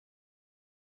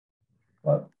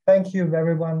Well, thank you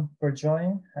everyone for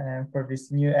joining and for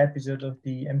this new episode of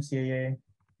the MCAA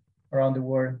Around the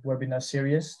World webinar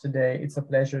series. Today, it's a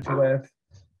pleasure to have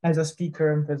as a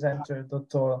speaker and presenter,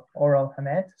 Dr. Oral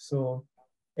Ahmet. So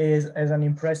is as an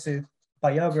impressive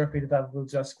biography that I will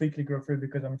just quickly go through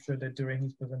because I'm sure that during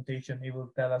his presentation, he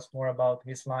will tell us more about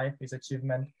his life, his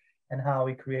achievement, and how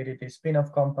he created a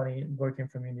spin-off company working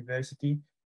from university.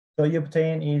 So he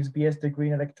obtained his BS degree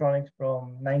in electronics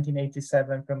from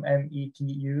 1987 from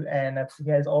METU, and he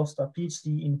has also a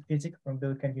PhD in physics from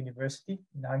Bilkent University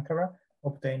in Ankara,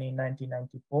 obtained in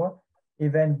 1994. He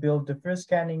then built the first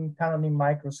scanning tunneling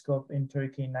microscope in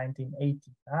Turkey in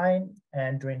 1989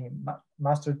 and during his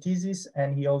master thesis,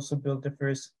 and he also built the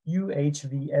first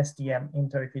UHV-STM in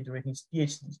Turkey during his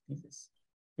PhD thesis.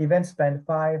 He then spent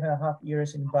 5.5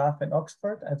 years in Bath and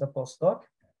Oxford as a postdoc,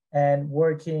 and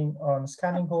working on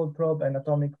Scanning Hall Probe and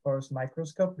atomic force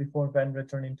microscope before then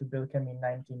returning to Bilkent in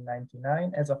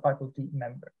 1999 as a faculty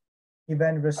member. He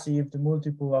then received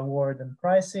multiple awards and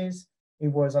prizes. He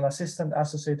was an assistant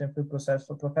associate and full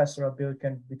professor at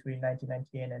Bilkent between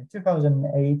 1998 and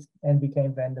 2008 and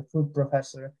became then the full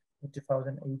professor in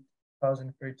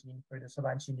 2008-2013 for the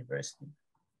Sabancı University.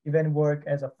 He then worked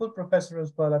as a full professor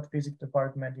as well at physics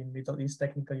department in Middle East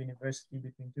Technical University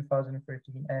between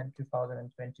 2013 and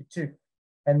 2022.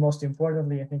 And most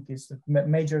importantly, I think is the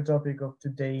major topic of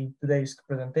today's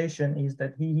presentation is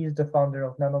that he is the founder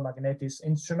of NanoMagnetics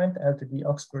Instruments Ltd,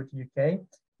 Oxford, UK,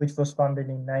 which was founded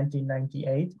in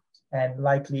 1998 and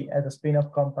likely as a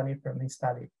spin-off company from his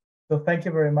study. So thank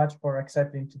you very much for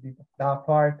accepting to be a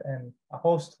part and a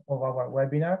host of our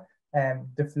webinar. And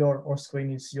the floor or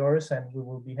screen is yours, and we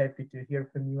will be happy to hear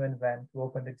from you and then to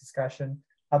open the discussion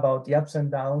about the ups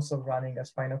and downs of running a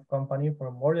spin-off company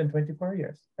for more than 24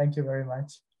 years. Thank you very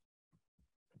much.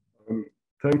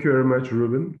 Thank you very much,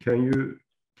 Ruben. Can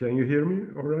you hear me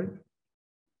all right?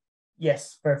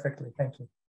 Yes, perfectly. Thank you.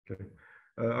 Okay.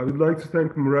 I would like to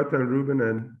thank Murat and Ruben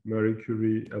and Marie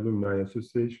Curie Alumni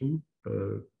Association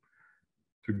to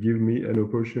give me an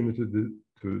opportunity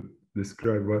to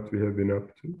describe what we have been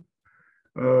up to.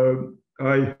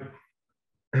 I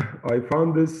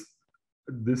found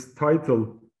this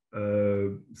title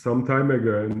some time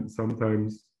ago, and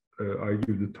sometimes I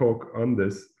give the talk on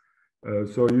this.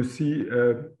 So you see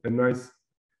a nice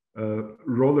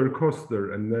roller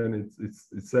coaster, and then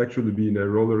it's actually been a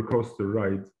roller coaster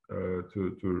ride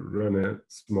to run a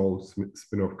small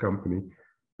spin-off company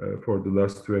for the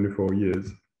last 24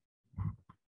 years.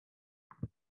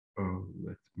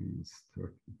 Let me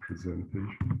start the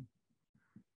presentation.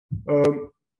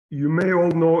 You may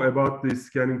all know about the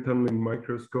scanning tunneling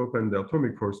microscope and the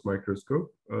atomic force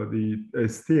microscope. The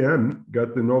STM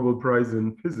got the Nobel Prize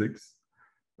in Physics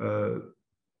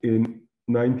in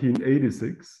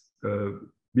 1986.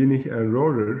 Binich and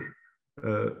Rohrer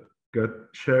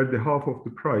shared the half of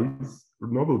the prize,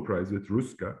 Nobel Prize, with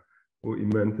Ruska, who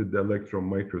invented the electron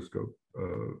microscope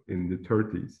in the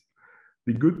 30s.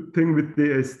 The good thing with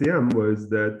the STM was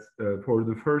that for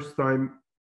the first time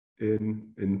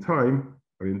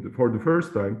for the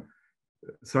first time,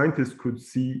 scientists could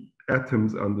see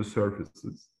atoms on the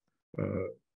surfaces.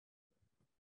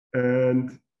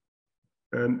 And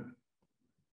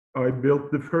I built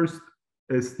the first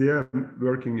STM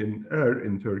working in air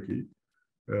in Turkey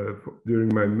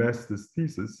during my master's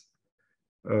thesis.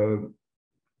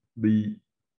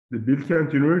 The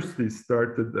Bilkent University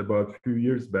started about a few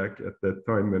years back at that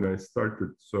time when I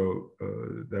started. So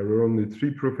there were only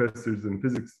 3 professors in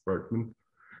physics department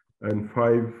and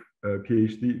 5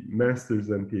 PhD, masters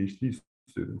and PhD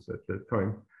students at that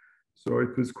time. So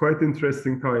it was quite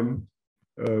interesting time.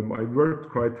 I worked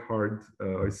quite hard.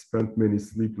 I spent many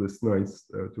sleepless nights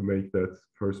to make that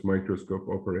first microscope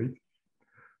operate.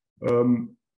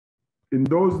 In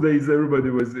those days, everybody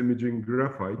was imaging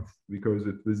graphite because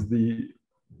it was the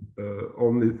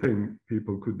only thing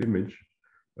people could image.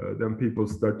 Then people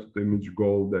started to image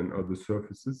gold and other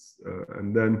surfaces.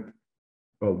 And then,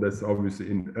 well, that's obviously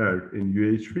in air. In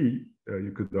UHV,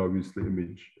 you could obviously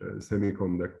image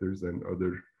semiconductors and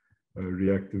other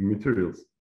reactive materials.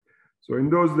 So in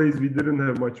those days, we didn't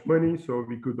have much money, so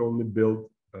we could only build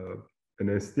an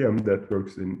STM that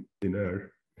works in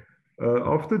air.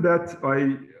 After that,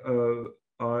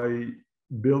 I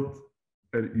built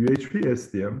a UHV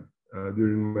STM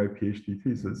during my PhD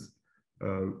thesis,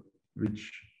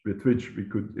 with which we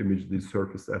could image these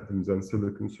surface atoms and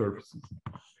silicon surfaces.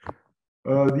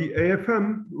 The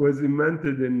AFM was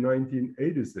invented in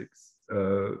 1986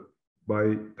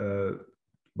 by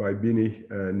Binich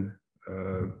and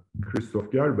Christoph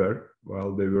Gerber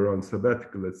while they were on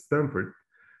sabbatical at Stanford.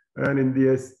 And in the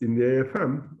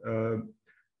AFM,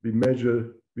 we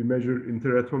measure we measure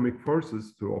interatomic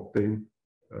forces to obtain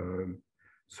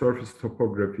surface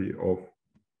topography of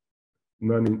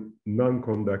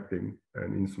non-conducting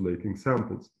and insulating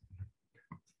samples.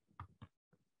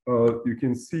 You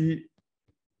can see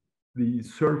the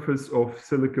surface of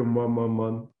silicon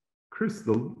 111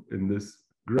 crystal in this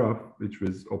graph, which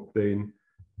was obtained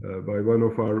by one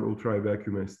of our ultra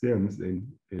vacuum STMs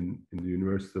in the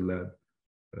university lab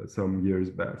some years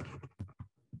back.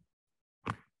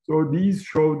 So these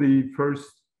show the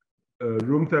first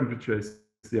room temperature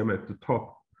STM at the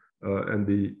top and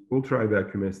the ultra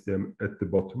vacuum STM at the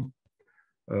bottom.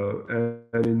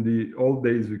 And in the old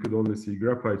days, we could only see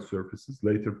graphite surfaces.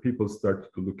 Later, people started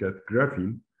to look at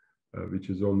graphene, which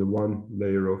is only one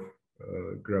layer of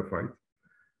graphite.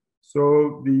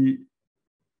 So the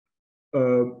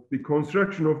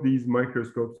construction of these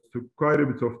microscopes took quite a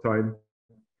bit of time.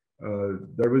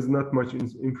 There was not much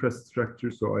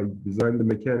infrastructure, so I designed the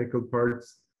mechanical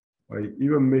parts. I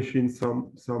even machined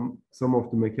some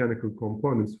of the mechanical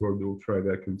components for the ultra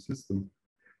vacuum system.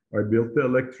 I built the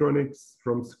electronics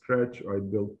from scratch.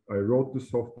 I wrote the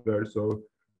software, so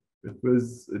it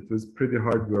was pretty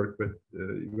hard work, but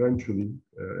eventually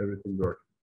everything worked.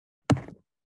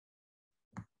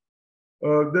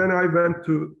 Then I went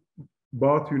to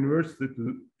Bath University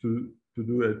to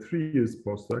do a 3 years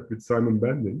postdoc with Simon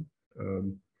Bending,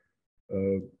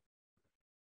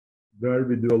 where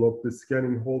we developed the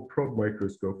Scanning Hall Probe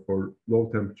Microscope for low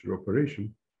temperature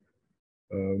operation.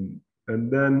 And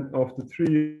then after 3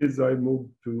 years, I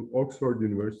moved to Oxford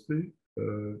University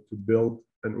to build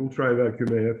an ultra vacuum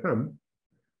AFM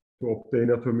to obtain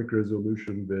atomic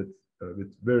resolution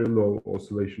with very low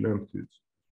oscillation amplitudes.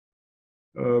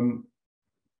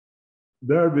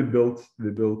 There we built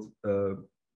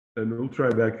an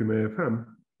ultra vacuum AFM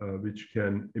which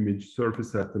can image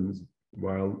surface atoms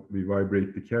while we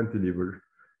vibrate the cantilever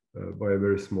by a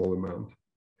very small amount.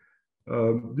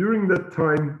 During that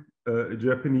time, a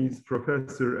Japanese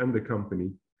professor and the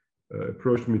company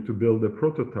approached me to build a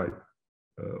prototype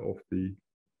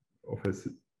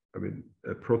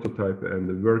a prototype and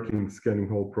a working Scanning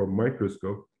Hall Probe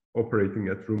Microscope operating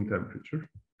at room temperature.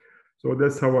 So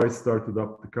that's how I started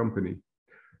up the company.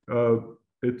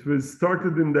 It was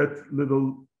started in that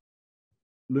little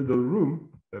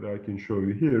room that I can show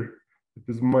you here. It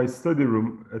was my study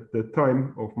room at the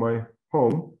time of my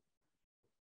home.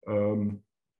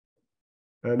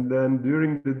 And then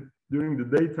during the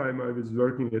daytime, I was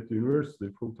working at the university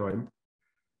full time.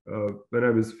 When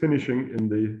I was finishing in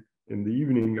the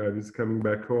evening, I was coming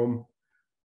back home.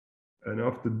 And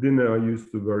after dinner, I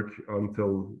used to work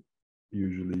until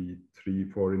usually 3,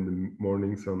 4 in the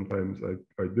morning. Sometimes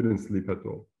I didn't sleep at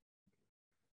all.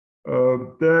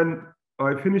 Then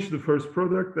I finished the first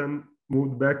product and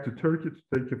moved back to Turkey to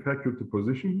take a faculty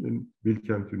position in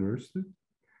Bilkent University.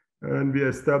 And we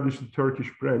established the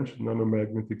Turkish branch,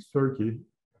 NanoMagnetics Turkey,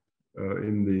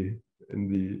 in the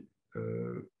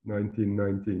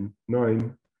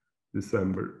 1999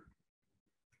 December.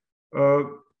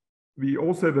 We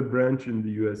also have a branch in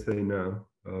the USA now,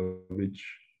 which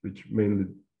mainly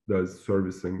does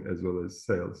servicing as well as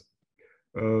sales.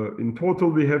 In total,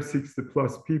 we have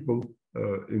 60+ people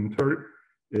in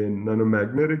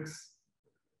NanoMagnetics,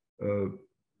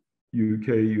 UK,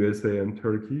 USA, and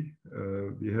Turkey.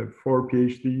 We have 4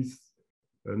 PhDs,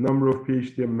 a number of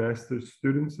PhD and master's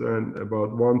students, and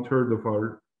about 1/3 of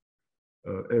our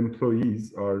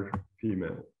employees are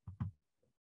female.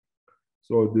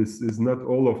 So this is not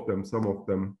all of them, some of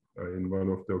them in one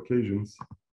of the occasions.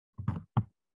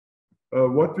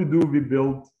 What we do,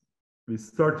 we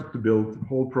started to build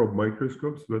Hall probe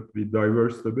microscopes, but we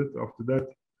diversed a bit after that.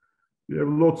 We have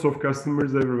lots of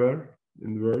customers everywhere in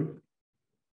the world.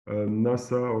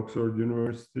 NASA, Oxford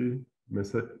University,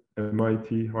 MIT,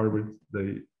 Harvard,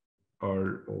 they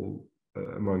are all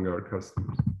among our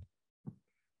customers.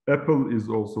 Apple is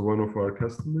also one of our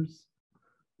customers.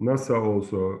 NASA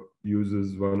also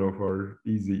uses one of our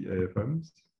easy AFMs.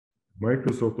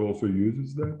 Microsoft also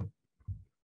uses that.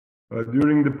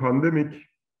 During the pandemic,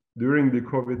 during the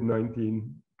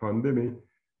COVID-19 pandemic,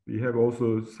 we have also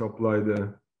supplied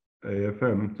a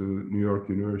AFM to New York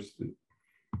University.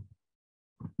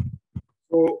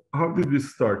 So how did we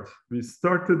start? We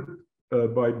started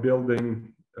by building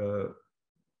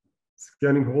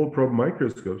Scanning Hall Probe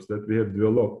Microscopes that we have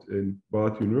developed in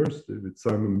Bath University with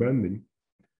Simon Bending,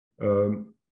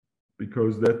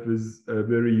 because that was a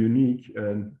very unique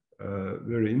and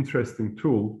very interesting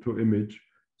tool to image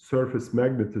surface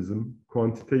magnetism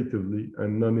quantitatively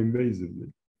and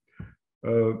non-invasively.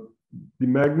 The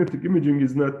magnetic imaging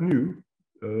is not new.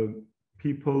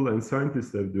 People and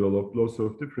scientists have developed lots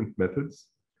of different methods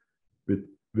with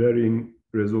varying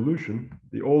resolution.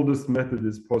 The oldest method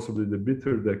is possibly the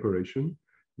bitter decoration,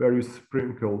 where you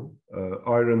sprinkle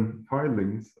iron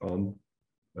filings on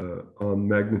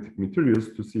magnetic materials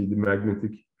to see the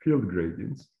magnetic field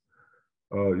gradients.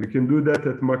 You can do that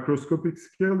at macroscopic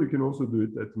scale. You can also do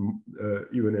it at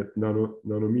even at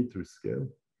nanometer scale.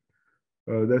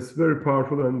 That's very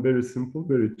powerful and very simple,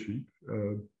 very cheap.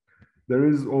 There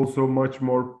is also much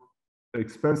more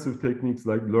expensive techniques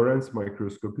like Lorentz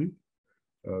microscopy,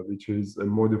 which is a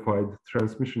modified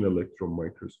transmission electron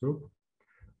microscope.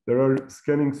 There are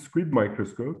scanning squid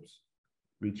microscopes,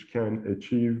 which can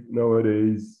achieve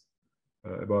nowadays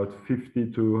about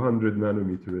 50 to 100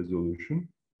 nanometer resolution.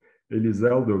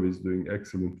 Elizaldo is doing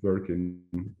excellent work in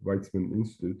Weizmann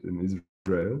Institute in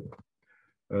Israel.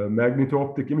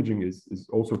 Magneto-optic imaging is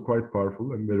also quite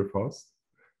powerful and very fast.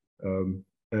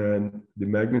 And the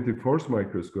magnetic force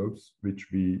microscopes, which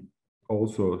we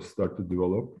also start to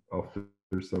develop after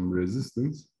some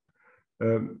resistance.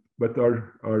 But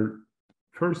our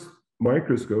first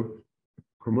microscope,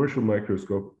 commercial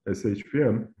microscope,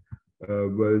 SHPM,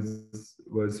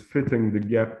 was fitting the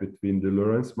gap between the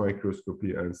Lorentz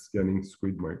microscopy and scanning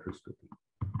squid microscopy.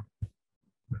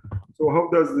 So how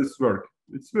does this work?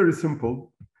 It's very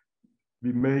simple.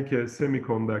 We make a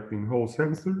semiconducting Hall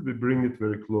sensor. We bring it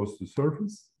very close to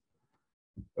surface.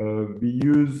 We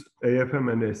use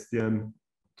AFM and STM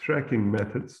tracking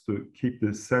methods to keep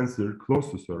the sensor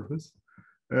close to surface.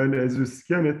 And as we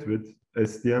scan it with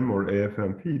STM or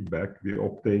AFM feedback, we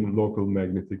obtain local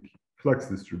magnetic flux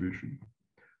distribution.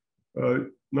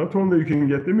 Not only you can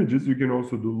get images, you can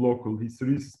also do local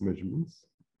hysteresis measurements.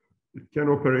 It can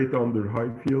operate under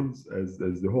high fields as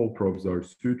the Hall probes are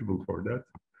suitable for that.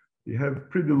 We have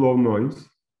pretty low noise.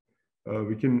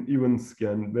 We can even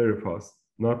scan very fast,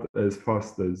 not as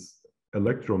fast as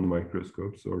electron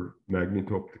microscopes or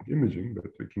magneto-optic imaging,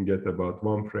 but we can get about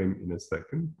 1 frame in a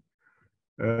second.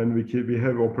 And we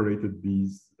have operated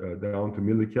these down to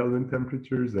millikelvin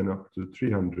temperatures and up to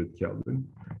 300 Kelvin.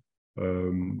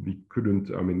 We couldn't,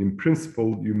 I mean, in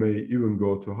principle, you may even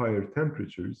go to higher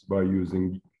temperatures by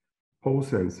using Hall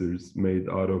sensors made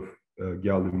out of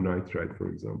gallium nitride, for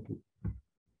example.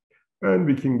 And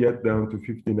we can get down to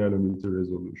 50 nanometer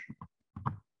resolution.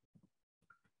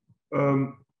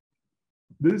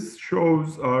 This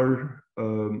shows our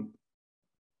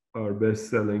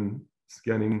best-selling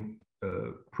scanning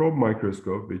probe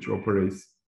microscope, which operates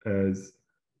as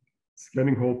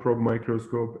Scanning Hall Probe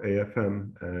Microscope,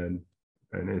 AFM, and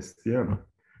STM.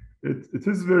 It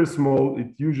is very small.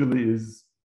 It usually is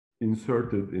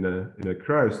inserted in a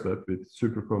cryostat with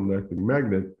superconducting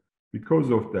magnet.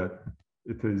 Because of that,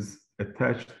 it is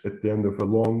attached at the end of a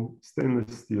long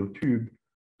stainless steel tube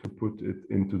to put it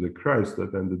into the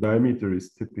cryostat, and the diameter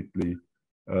is typically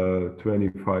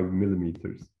 25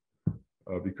 millimeters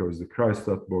because the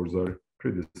cryostat bores are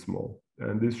pretty small.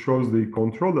 And this shows the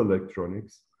control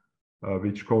electronics,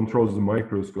 which controls the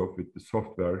microscope with the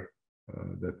software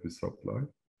that we supply.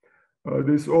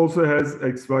 This also has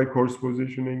XY coarse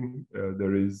positioning.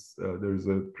 There's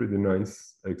a pretty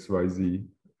nice XYZ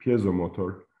piezo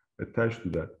motor attached to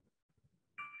that,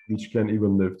 which can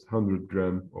even lift 100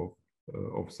 grams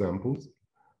of samples.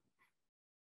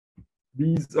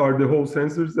 These are the Hall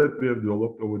sensors that we have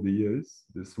developed over the years.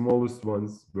 The smallest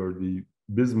ones were the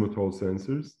bismuth Hall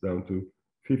sensors, down to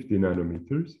 50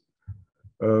 nanometers.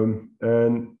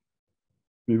 And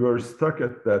we were stuck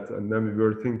at that, and then we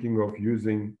were thinking of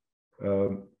using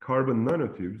carbon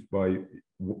nanotubes by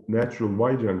natural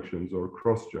Y junctions or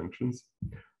cross junctions.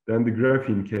 Then the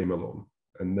graphene came along,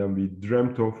 and then we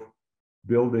dreamt of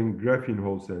building graphene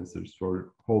Hall sensors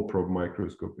for Hall probe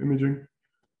microscope imaging.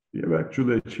 We have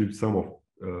actually achieved some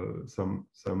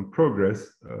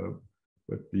progress,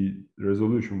 but the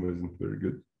resolution wasn't very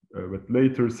good. But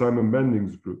later, Simon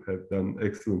Bending's group have done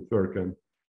excellent work on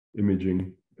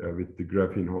imaging with the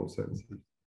graphene Hall sensors.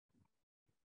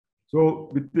 So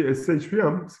with the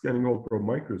SHPM, Scanning Hall Probe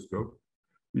Microscope,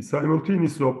 we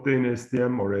simultaneously obtain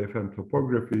STM or AFM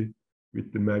topography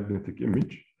with the magnetic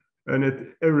image. And at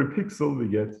every pixel, we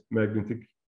get magnetic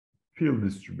field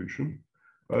distribution.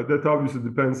 That obviously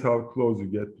depends how close you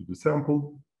get to the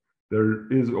sample. There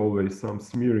is always some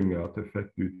smearing out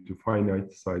effect due to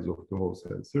finite size of the Hall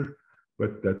sensor,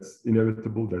 but that's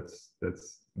inevitable.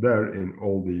 That's there in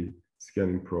all the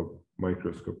scanning probe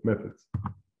microscope methods.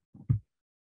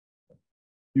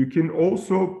 You can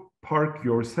also park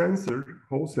your sensor,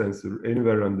 Hall sensor,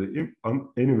 anywhere on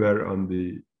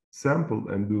the sample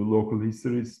and do local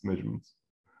hysteresis measurements.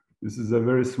 This is a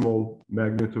very small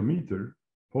magnetometer,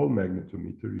 Hall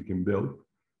magnetometer you can build.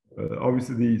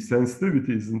 Obviously, the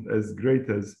sensitivity isn't as great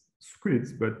as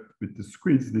squids, but with the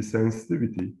squids, the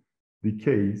sensitivity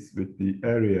decays with the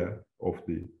area of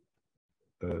the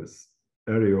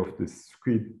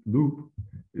squid loop.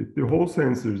 If the Hall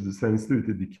sensors, the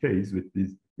sensitivity decays with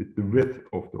the width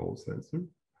of the Hall sensor.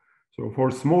 So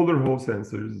for smaller Hall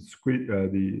sensors,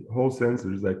 the Hall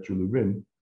sensors actually win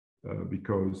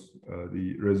because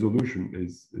the resolution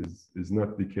is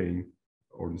not decaying,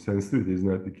 or the sensitivity is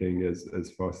not decaying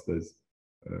as fast as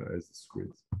the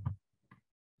squids.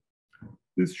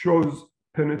 This shows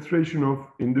penetration of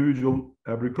individual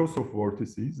Abrikosov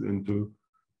vortices into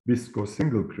visco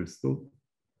single crystal.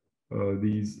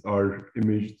 These are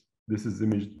imaged. This is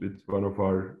imaged with one of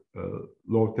our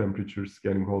low temperature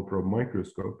scanning Hall probe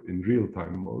microscope in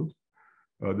real-time mode.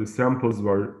 The samples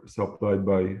were supplied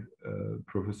by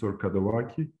Professor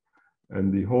Kadavaki,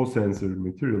 and the Hall sensor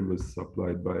material was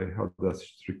supplied by Hadas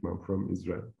Strickman from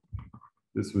Israel.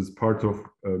 This was part of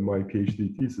my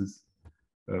PhD thesis.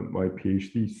 My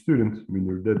PhD student,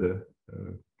 Münir Dede,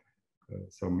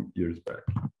 some years back.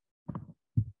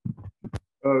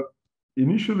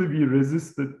 Initially, we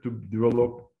resisted to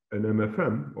develop an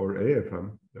MFM or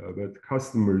AFM, but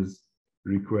customers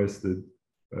requested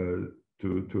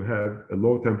to have a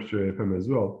low temperature AFM as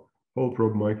well. Hall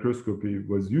probe microscopy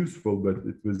was useful, but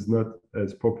it was not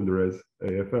as popular as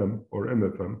AFM or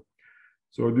MFM.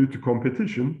 So due to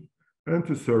competition and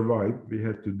to survive, we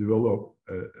had to develop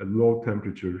a low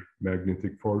temperature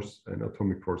magnetic force and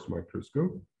atomic force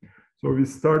microscope. So we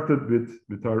started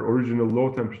with our original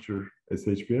low temperature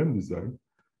SHPM design,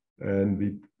 and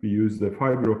we used a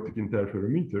fiber optic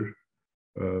interferometer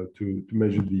to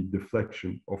measure the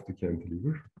deflection of the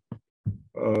cantilever.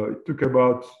 It took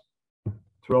about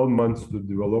 12 months to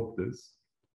develop this.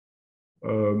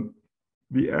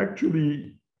 We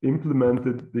actually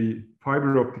implemented the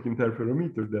fiber optic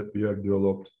interferometer that we have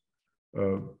developed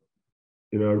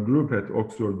in our group at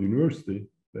Oxford University,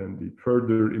 and we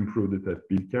further improved it at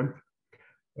Bilkent.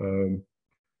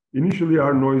 Initially,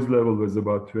 our noise level was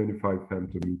about 25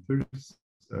 femtometers.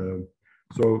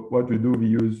 So what we do,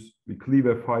 we cleave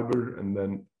a fiber, and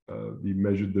then we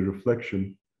measure the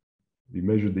reflection. We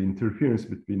measure the interference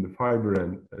between the fiber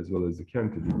and as well as the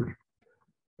cantilever.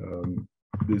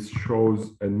 This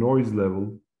shows a noise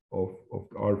level of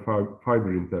our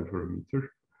fiber interferometer.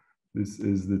 This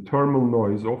is the thermal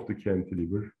noise of the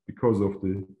cantilever because of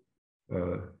the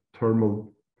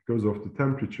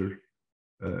temperature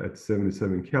at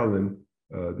 77 Kelvin.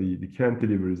 The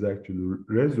cantilever is actually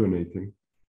resonating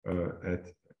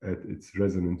at its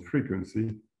resonant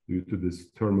frequency due to this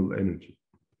thermal energy.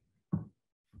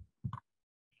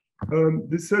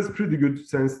 This has pretty good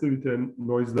sensitivity and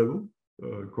noise level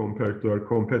compared to our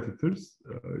competitors,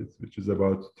 which is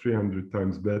about 300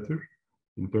 times better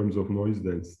in terms of noise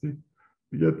density.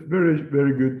 We get very,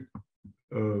 very good,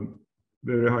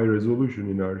 very high resolution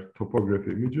in our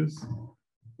topography images.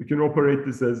 We can operate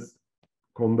this as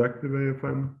conductive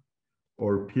AFM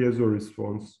or piezo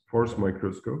response force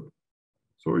microscope.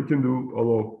 So we can do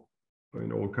all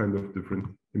kind of different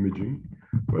imaging.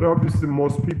 But obviously,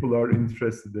 most people are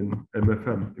interested in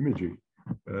MFM imaging.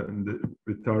 And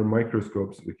with our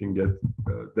microscopes, we can get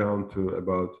down to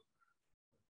about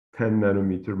 10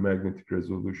 nanometer magnetic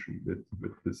resolution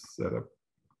with this setup.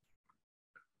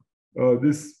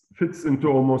 This fits into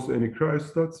almost any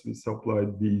cryostats. We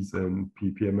supplied these and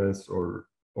PPMS or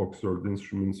Oxford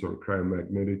Instruments or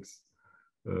cryomagnetics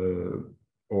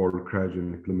or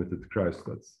cryogenic limited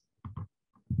cryostats.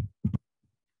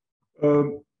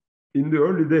 In the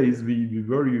early days, we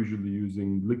were usually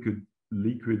using liquid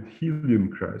helium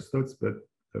cryostats, but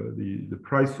the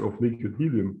price of liquid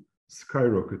helium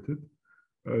skyrocketed.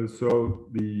 So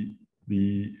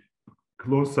the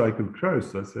closed cycle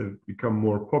cryostats have become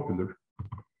more popular.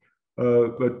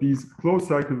 But these closed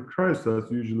cycle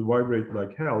cryostats usually vibrate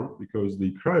like hell because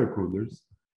the cryocoolers,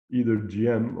 either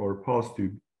GM or pulse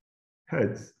tube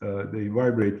heads, they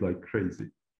vibrate like crazy.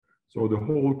 So the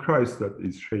whole cryostat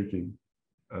is shaking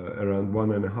around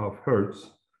 1.5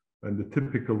 hertz, and the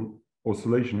typical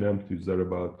oscillation amplitudes are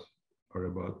about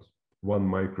 1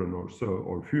 micron or so,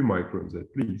 or a few microns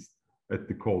at least at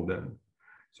the cold end.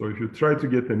 So if you try to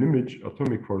get an image,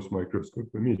 atomic force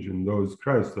microscope image in those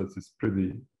cryostats, is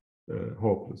pretty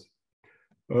hopeless.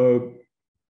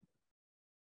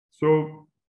 So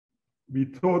we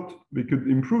thought we could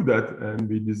improve that, and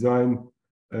we designed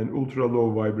an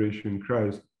ultra-low vibration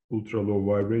cryo-free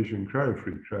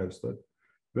cryostat,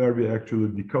 where we actually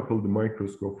decouple the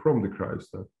microscope from the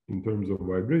cryostat in terms of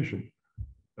vibration,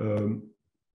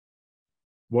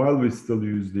 while we still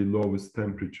use the lowest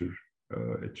temperature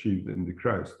achieved in the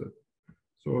cryostat.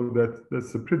 So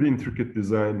that's a pretty intricate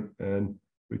design, and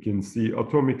we can see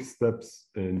atomic steps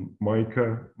in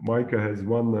mica. Mica has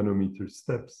 1 nanometer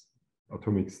steps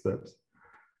atomic steps.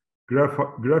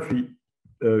 Graphite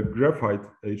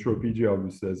HOPG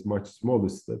obviously has much smaller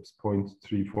steps,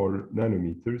 0.34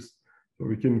 nanometers. So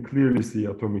we can clearly see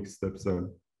atomic steps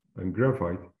on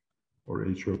graphite or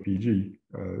HOPG.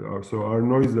 So our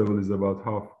noise level is about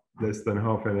less than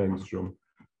half an angstrom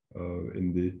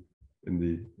in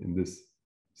this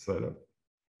setup.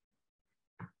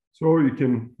 So you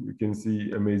can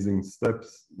see amazing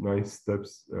steps, nice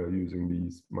steps using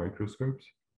these microscopes.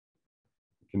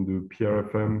 You can do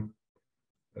PRFM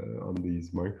on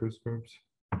these microscopes.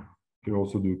 You can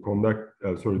also do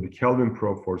the Kelvin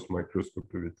probe force microscope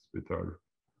with our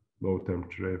low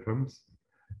temperature AFMs.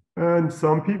 And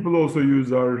some people also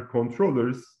use our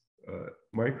controllers,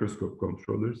 microscope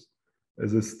controllers,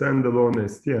 as a standalone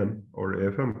STM or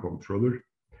AFM controller.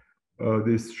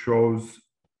 This shows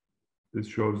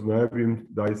niobium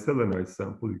diselenide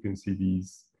sample. You can see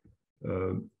these.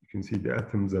 You can see the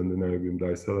atoms and the niobium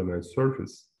diselenide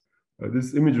surface.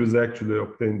 This image was actually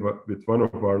obtained with one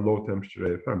of our low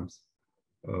temperature AFMs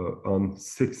on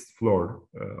 6th floor.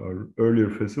 Our earlier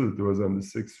facility was on the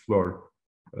 6th floor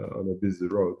on a busy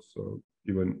road. So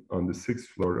even on the 6th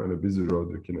floor on a busy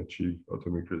road, we can achieve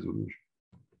atomic resolution.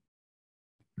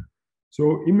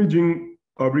 So imaging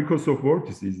Abrikosov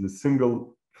vortices, the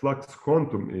single flux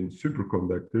quantum in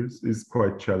superconductors, is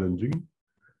quite challenging.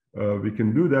 We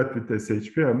can do that with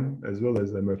SHPM as well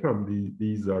as MFM.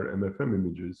 These are MFM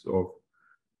images of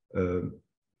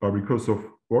Abrikosov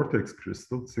vortex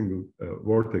crystal, single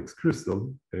vortex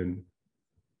crystal in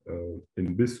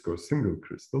visco single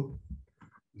crystal.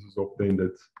 This is obtained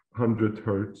at 100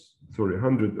 Hertz, sorry,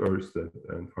 100 Ørsted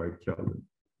and 5 Kelvin.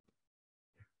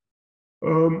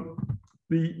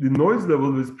 The noise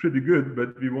level is pretty good,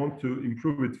 but we want to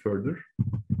improve it further.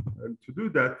 And to do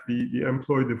that, we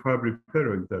employ the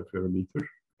Fabry-Perot interferometer.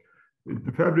 With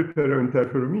the Fabry-Perot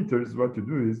interferometers, what you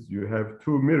do is you have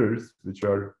two mirrors which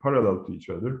are parallel to each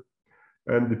other.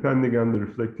 And depending on the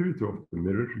reflectivity of the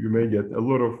mirror, you may get a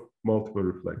lot of multiple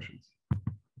reflections.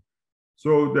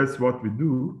 So that's what we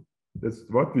do. That's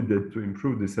what we did to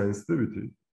improve the sensitivity.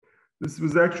 This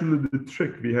was actually the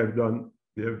trick we have done.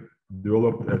 We have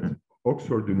developed at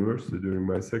Oxford University during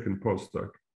my second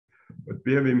postdoc. But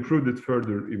we have improved it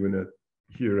further even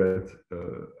here at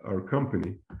our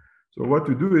company. So what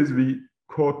we do is we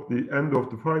coat the end of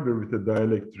the fiber with a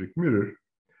dielectric mirror,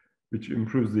 which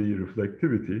improves the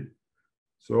reflectivity.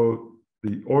 So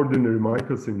the ordinary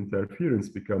Michelson interference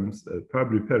becomes a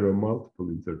Fabry-Perot multiple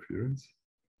interference.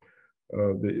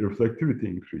 The reflectivity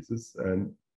increases,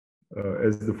 and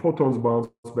as the photons bounce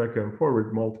back and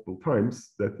forward multiple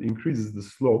times, that increases the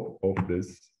slope of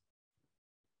this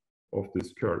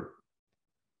curve.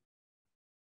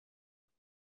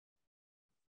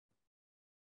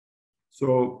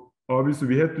 So obviously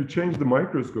we had to change the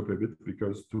microscope a bit,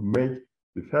 because to make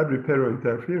the Fabry-Perot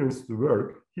interference to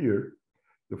work here,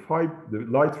 the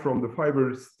light from the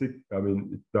fiber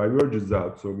it diverges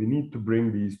out. So we need to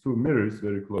bring these two mirrors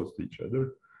very close to each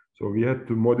other. So we had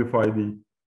to modify the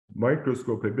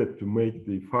microscope a bit to make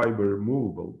the fiber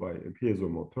movable by a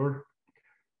piezomotor.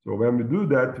 So when we do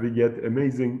that, we get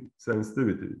amazing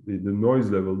sensitivity. The noise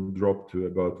level dropped to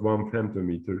about 1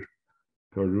 femtometer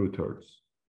per root hertz.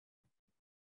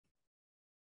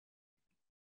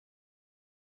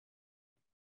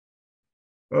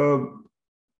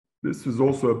 This is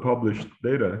also a published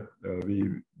data.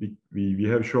 We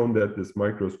have shown that this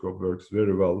microscope works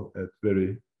very well at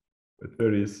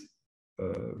various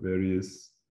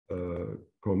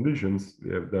conditions.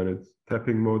 We have done it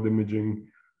tapping mode imaging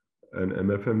and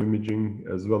MFM imaging,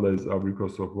 as well as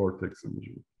Abrikosov vortex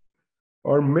imaging.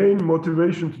 Our main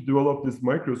motivation to develop this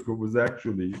microscope was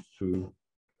actually to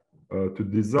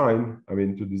design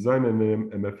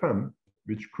an MFM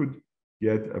which could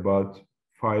get about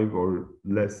 5 or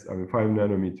less, 5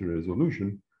 nanometer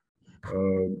resolution.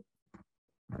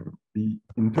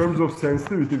 In terms of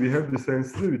sensitivity, we have the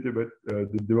sensitivity, but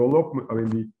the development,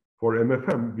 for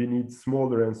MFM, we need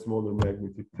smaller and smaller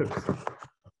magnetic tips.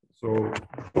 So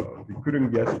we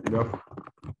couldn't get enough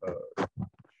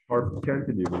sharp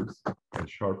cantilevers,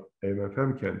 sharp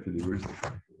MFM cantilevers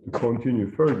to continue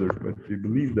further. But we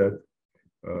believe that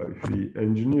if we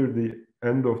engineer the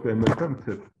end of the MFM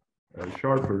tip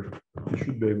sharper, we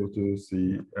should be able to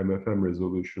see MFM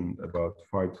resolution about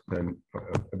 5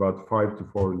 to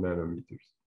 4 nanometers.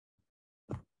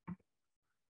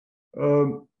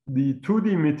 The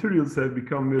 2D materials have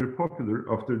become very popular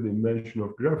after the invention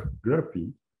of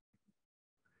graphene.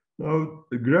 Now,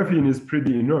 the graphene is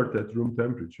pretty inert at room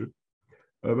temperature,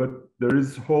 but there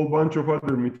is a whole bunch of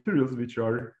other materials which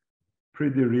are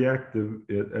pretty reactive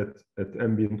at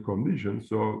ambient conditions.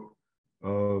 So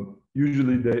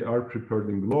Usually they are prepared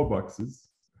in glow boxes.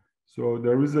 So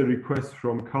there is a request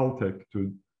from Caltech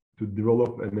to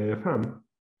develop an AFM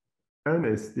and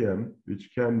STM,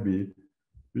 which can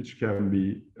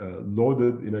be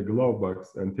loaded in a glove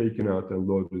box and taken out and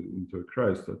loaded into a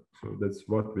cryostat. So that's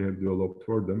what we have developed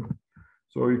for them.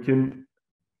 So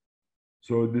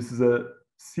this is a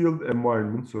sealed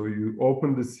environment. So you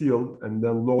open the seal and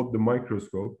then load the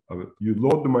microscope. You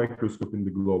load the microscope in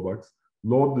the glove box,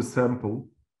 load the sample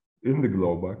in the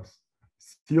glove box,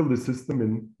 seal the system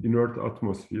in inert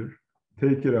atmosphere,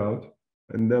 take it out,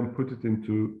 and then put it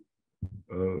into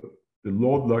the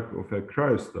load lock of a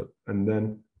cryostat, and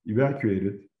then evacuate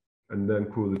it, and then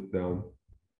cool it down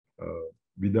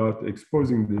without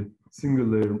exposing the single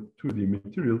layer 2D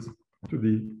materials to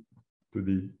the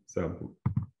sample,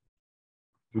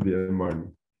 to the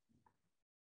environment.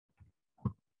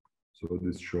 So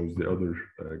this shows the other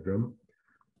diagram.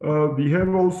 We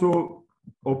have also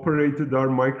operated our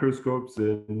microscopes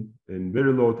in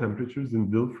very low temperatures in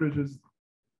DIL fridges.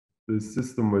 This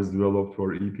system was developed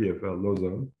for EPFL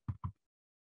Lausanne.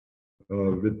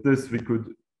 With this, we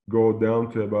could go down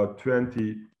to about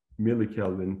 20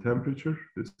 millikelvin temperature.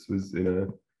 This was in a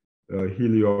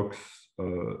Heliox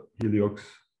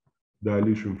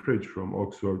dilution fridge from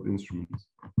Oxford Instruments.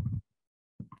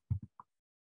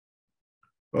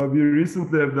 We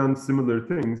recently have done similar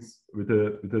things with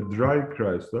a dry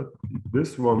cryostat.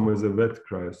 This one was a wet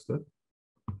cryostat.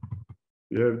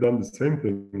 We have done the same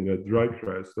thing in a dry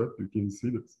cryostat. You can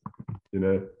see this in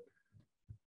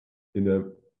a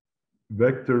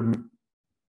vector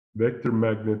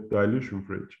magnet dilution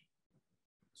fridge.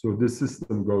 So this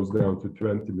system goes down to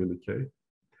 20 millik.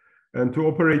 And to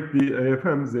operate the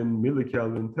AFMs in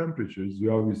millikelvin temperatures,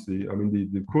 you obviously, I mean,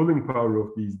 the cooling power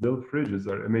of these DIL fridges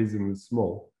are amazingly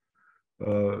small.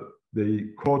 They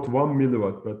quote 1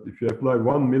 milliwatt, but if you apply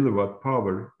 1 milliwatt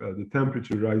power, the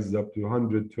temperature rises up to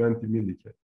 120 millik.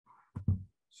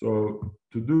 So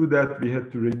to do that, we had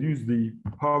to reduce the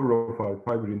power of our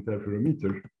fiber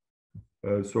interferometer.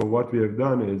 So what we have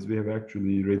done is we have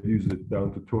actually reduced it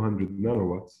down to 200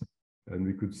 nanowatts, and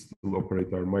we could still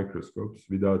operate our microscopes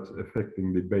without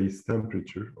affecting the base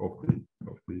temperature of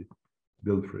the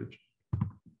DIL fridge.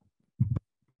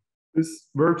 This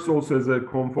works also as a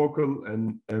confocal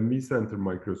and MV center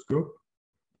microscope.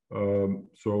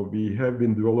 So we have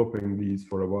been developing these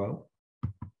for a while.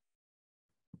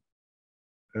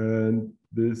 And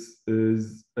this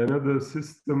is another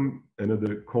system,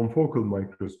 another confocal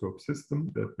microscope system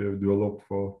that we have developed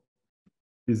for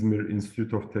Izmir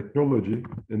Institute of Technology.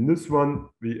 In this one,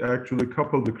 we actually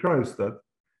couple the cryostat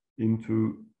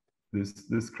into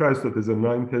this cryostat is a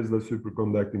 9 Tesla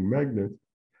superconducting magnet.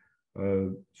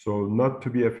 So not to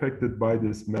be affected by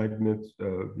this magnet,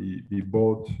 we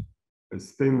bought a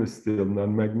stainless steel,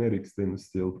 non-magnetic stainless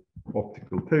steel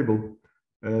optical table,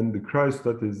 and the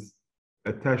cryostat is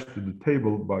attached to the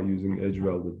table by using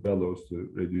edge-welded bellows to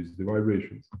reduce the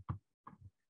vibrations.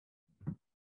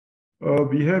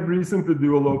 We have recently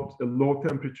developed a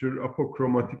low-temperature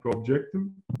apochromatic objective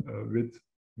with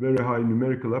very high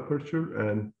numerical aperture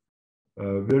and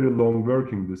very long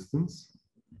working distance.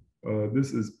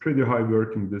 This is pretty high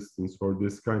working distance for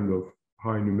this kind of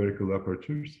high numerical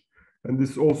apertures. And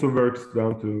this also works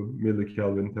down to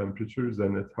millikelvin temperatures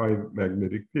and at high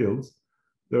magnetic fields.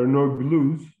 There are no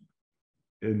glues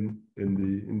in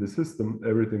the system.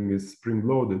 Everything is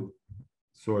spring-loaded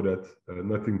so that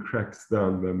nothing cracks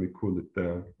down when we cool it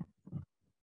down.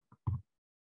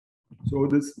 So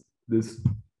this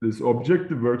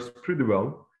objective works pretty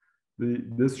well.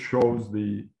 This shows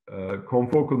the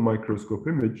confocal microscope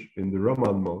image in the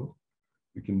Raman mode.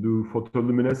 We can do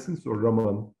photoluminescence or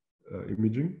Raman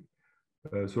imaging.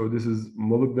 So this is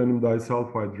molybdenum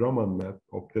disulfide Raman map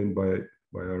obtained by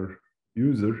our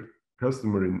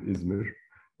customer in Izmir.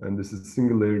 And this is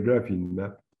single layer graphene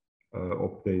map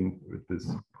obtained with this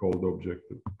cold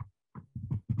objective.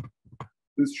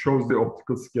 This shows the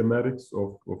optical schematics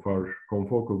of our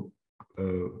confocal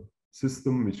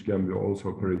system, which can be also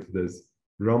operated as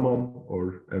Raman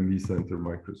or MV center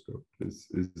microscope. This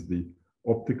is the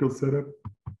optical setup.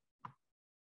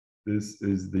 This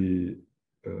is the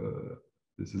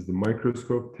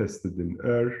microscope tested in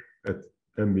air at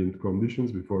ambient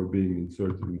conditions before being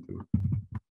inserted into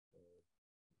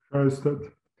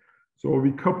cryostat. So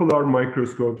we couple our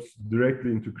microscopes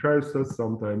directly into cryostats,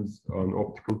 sometimes on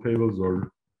optical tables,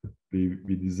 or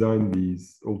we design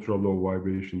these ultra low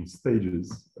vibration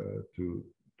stages to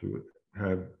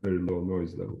have very low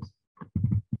noise levels.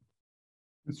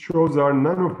 This shows our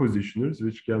nano positioners,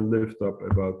 which can lift up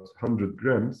about 100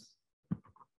 grams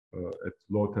at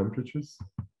low temperatures.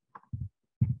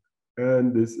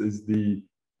 And this is the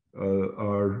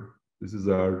this is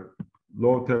our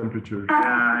low temperature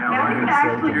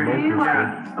microscope.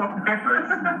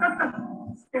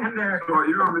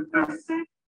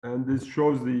 And this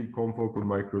shows the confocal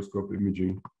microscope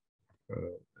imaging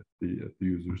at the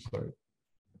user side.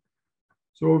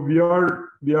 So we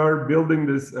are building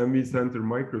this MV center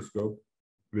microscope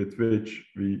with which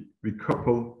we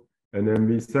couple an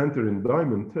MV center in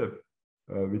diamond tip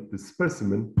with the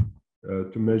specimen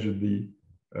to measure the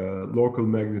local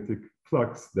magnetic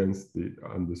flux density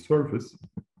on the surface.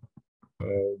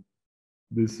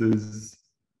 This is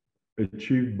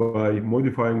achieved by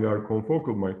modifying our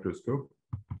confocal microscope.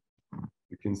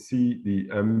 You can see the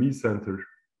MV center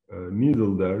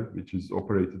needle there, which is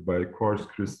operated by a quartz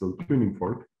crystal tuning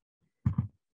fork.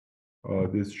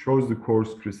 This shows the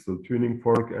quartz crystal tuning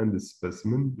fork and the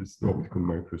specimen. This is the optical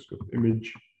microscope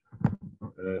image.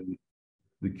 And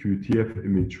the QTF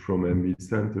image from MV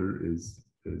center is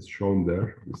shown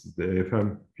there. This is the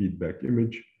AFM feedback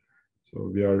image.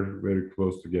 So we are very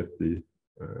close to get the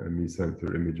MV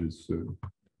center images soon.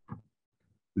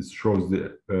 This shows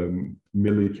the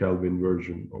millikelvin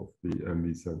version of the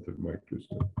MV center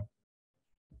microscope.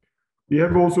 We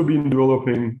have also been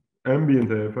developing ambient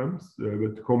AFMs,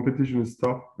 but the competition is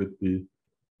tough with the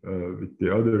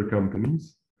other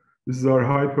companies. This is our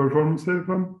high performance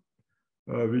AFM,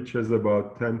 which has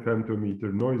about 10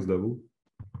 femtometer noise level.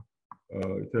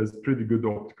 It has pretty good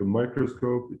optical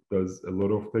microscope. It does a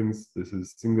lot of things. This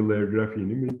is single layer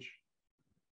graphene image.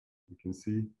 You can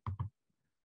see.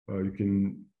 You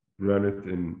can run it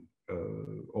in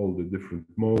all the different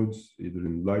modes, either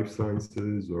in life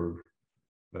sciences or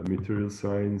material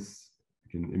science.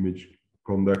 You can image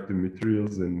conductive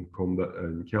materials and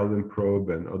Kelvin probe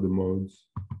and other modes.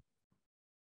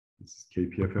 This is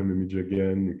KPFM image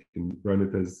again. You can run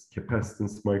it as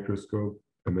capacitance microscope,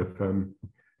 MFM,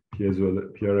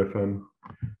 PRFM.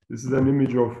 This is an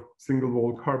image of single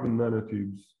wall carbon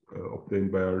nanotubes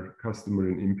obtained by our customer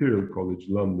in Imperial College,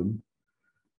 London.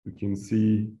 You can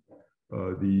see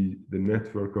the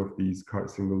network of these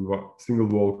single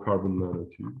wall carbon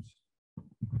nanotubes.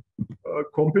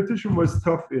 Competition was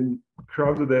tough in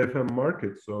crowded AFM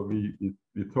market, so we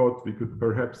thought we could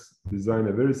perhaps design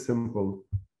a very simple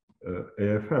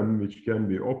AFM which can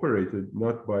be operated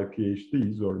not by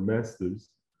PhDs or master's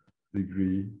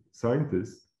degree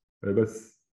scientists, but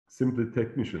simply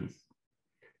technicians.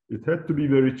 It had to be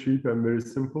very cheap and very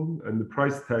simple, and the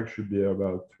price tag should be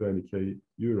about 20K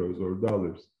euros or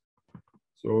dollars.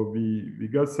 So we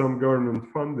got some government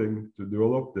funding to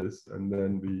develop this, and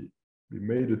then we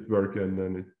made it work, and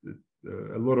then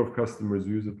a lot of customers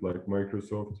use it, like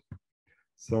Microsoft,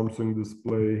 Samsung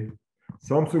Display,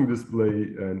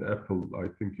 and Apple. I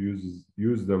think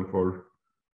use them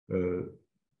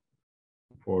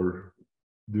for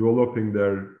developing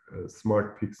their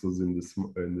smart pixels in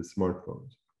the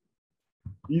smartphones.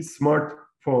 These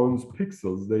smartphones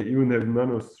pixels, they even have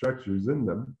nanostructures in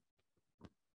them.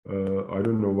 I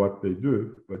don't know what they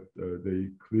do, but they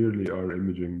clearly are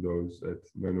imaging those at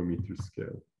nanometer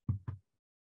scale.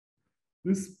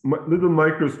 This little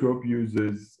microscope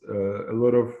uses a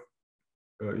lot of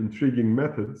intriguing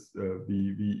methods.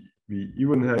 We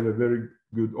even have a very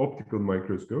good optical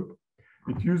microscope.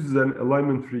 It uses an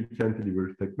alignment-free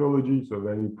cantilever technology. So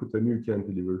when you put a new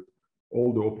cantilever,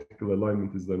 all the optical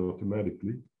alignment is done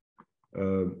automatically.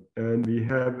 And we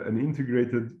have an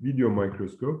integrated video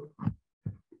microscope.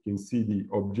 You can see the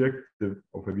objective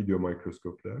of a video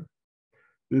microscope there.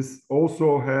 This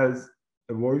also has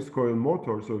a voice coil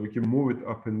motor, so we can move it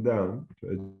up and down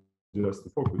to adjust the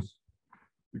focus.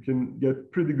 You can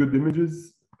get pretty good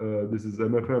images. This is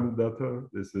MFM data.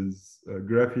 This is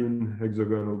graphene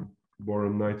hexagonal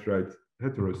boron nitride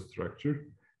heterostructure.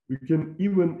 You can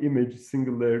even image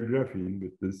single layer graphene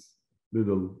with this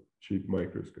little cheap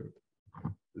microscope.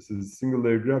 This is single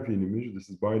layer graphene image. This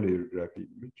is bilayer graphene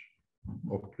image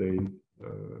obtained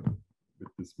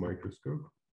with this microscope.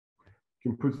 You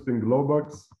can put it in glow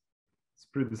box. It's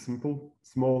pretty simple,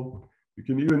 small. You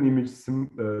can even image some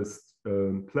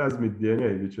plasmid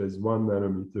DNA, which has 1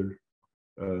 nanometer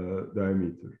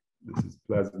diameter. This is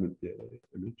plasmid DNA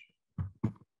image.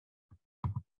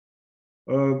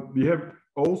 We have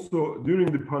also,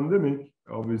 during the pandemic,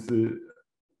 obviously,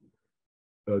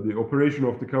 the operation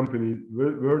of the company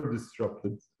were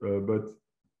disrupted, but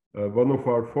one of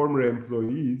our former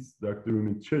employees, Dr.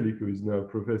 Ümit Çelik, who is now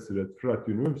professor at Fırat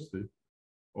University,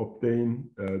 obtained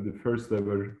the first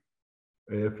ever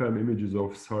AFM images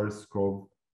of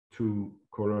SARS-CoV-2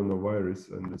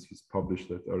 coronavirus, and this was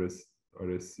published at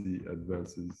RSC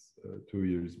Advances 2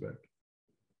 years back.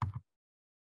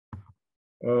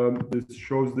 This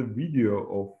shows the video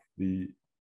of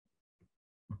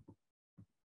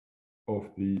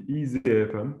the easy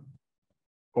AFM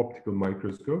optical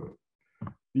microscope.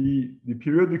 The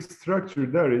periodic structure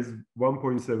there is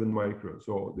 1.7 microns.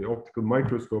 So the optical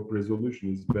microscope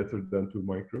resolution is better than 2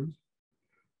 microns.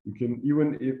 You can even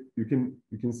if you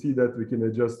can see that we can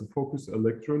adjust the focus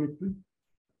electronically.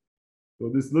 So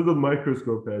this little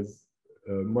microscope has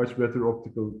much better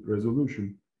optical resolution,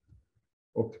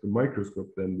 optical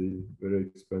microscope than the very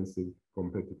expensive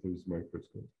competitors'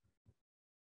 microscope.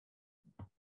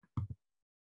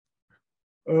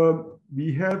 We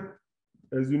have,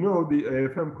 as you know, the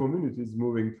AFM community is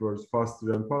moving towards faster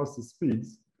and faster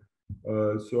speeds.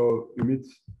 So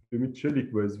Ümit Çelik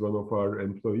was one of our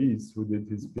employees who did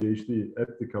his PhD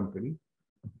at the company.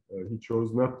 He chose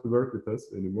not to work with us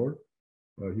anymore.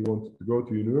 He wanted to go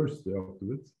to university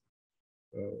afterwards.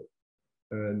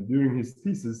 And during his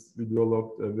thesis, we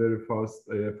developed a very fast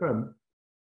AFM,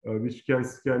 which can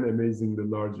scan amazingly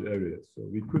large areas. So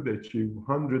we could achieve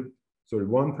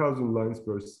 1,000 lines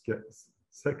per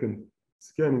second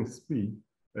scanning speed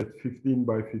at 15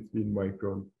 by 15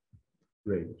 micron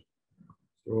range.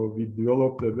 So we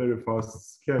developed a very fast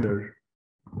scanner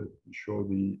that we show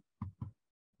the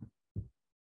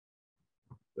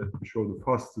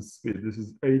fastest speed. This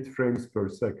is 8 frames per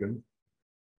second.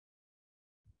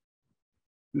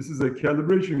 This is a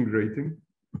calibration grating.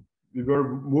 We were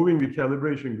moving the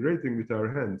calibration grating with our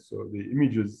hands, so the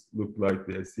images look like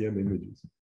the SEM images.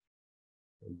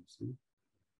 As you see.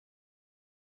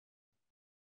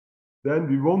 Then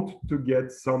we wanted to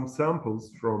get some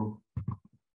samples from,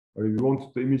 we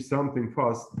wanted to image something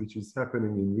fast, which is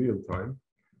happening in real time.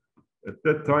 At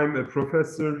that time, a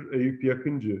professor, Eyüp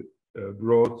Yakıncı,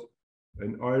 brought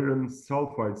an iron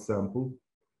sulfide sample,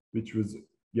 which was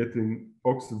getting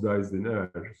oxidized in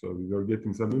air. So we were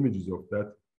getting some images of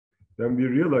that. Then we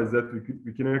realized that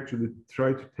we can actually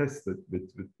try to test it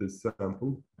with this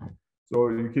sample. So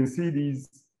you can see these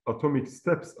atomic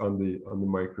steps on the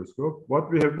microscope. What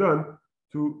we have done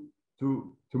to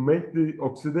make the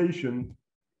oxidation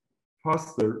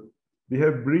faster, we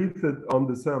have breathed on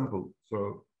the sample.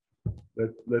 So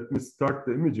let me start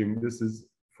the imaging. This is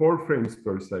 4 frames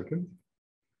per second.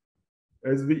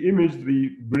 As we imaged,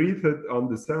 we breathed on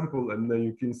the sample, and then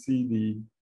you can see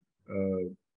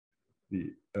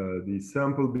the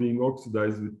sample being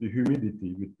oxidized with the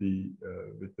humidity, with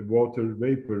the water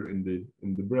vapor in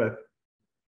the breath.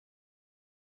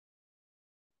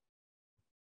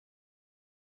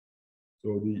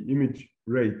 So the image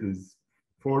rate is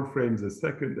 4 frames a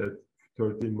second at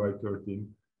 13 by 13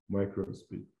 micron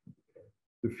speed.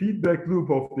 The feedback loop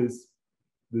of this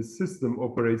system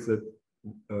operates at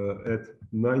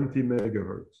 90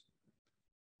 megahertz.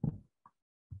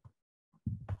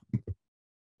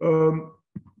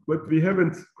 But we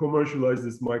haven't commercialized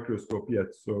this microscope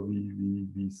yet, so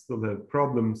we still have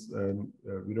problems, and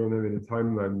we don't have any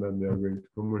timeline when we are going to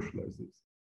commercialize this.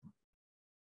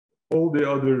 All the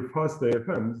other fast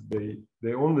AFMs,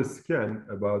 they only scan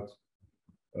about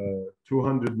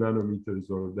 200 nanometers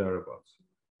or thereabouts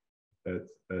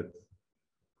at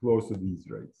close to these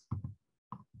rates.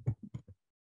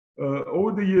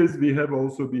 Over the years, we have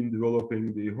also been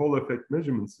developing the Hall effect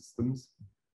measurement systems.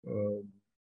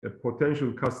 A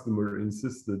potential customer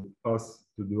insisted us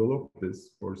to develop this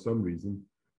for some reason.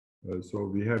 So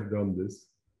we have done this.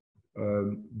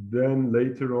 Then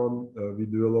later on, we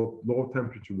developed low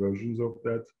temperature versions of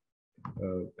that.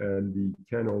 And we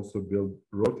can also build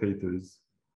rotators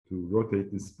to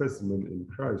rotate the specimen in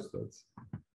cryostats.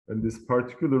 And this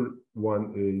particular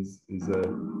one is a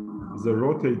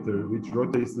rotator which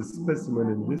rotates the specimen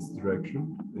in this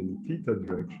direction, in theta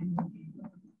direction,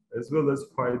 as well as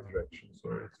phi direction. So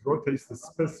it rotates the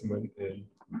specimen in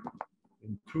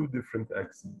 2 different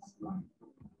axes.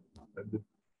 And the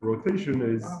rotation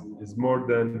is more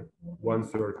than 1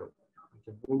 circle. You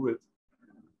can move it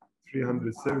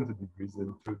 370 degrees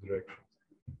in 2 directions.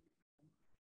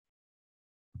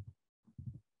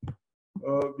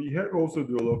 We have also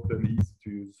developed an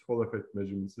easy-to-use Hall effect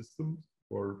measurement system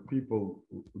for people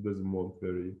who doesn't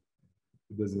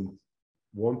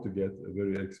want to get a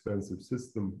very expensive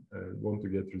system and want to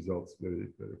get results very,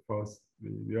 very fast.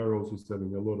 We are also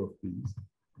selling a lot of these.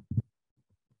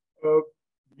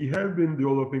 We have been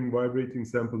developing vibrating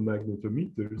sample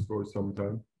magnetometers for some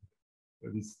time.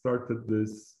 We started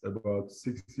this about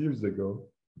 6 years ago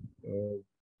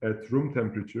at room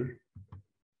temperature.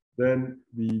 Then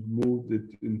we moved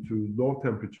it into low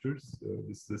temperatures.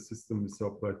 This is a system we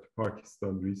supplied to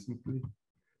Pakistan recently.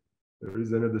 There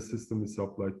is another system we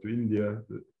supplied to India.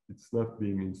 It's not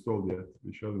being installed yet.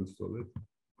 We shall install it.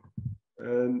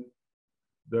 And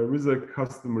there was a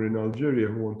customer in Algeria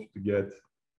who wanted to get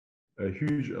a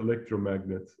huge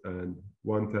electromagnet and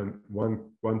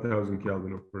 1000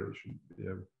 Kelvin operation. We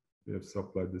have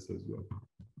supplied this as well.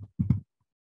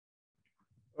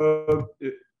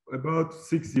 About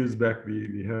 6 years back,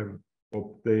 we have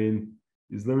obtained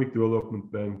Islamic Development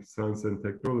Bank Science and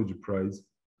Technology Prize,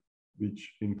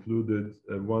 which included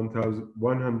a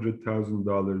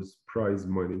 $100,000 prize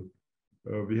money.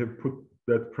 We have put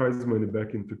that prize money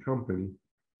back into company.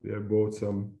 We have bought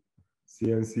some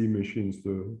CNC machines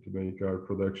to make our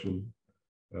production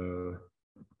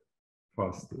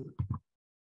faster.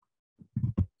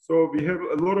 So we have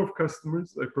a lot of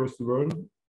customers across the world.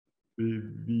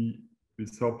 We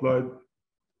supplied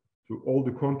to all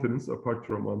the continents apart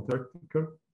from Antarctica,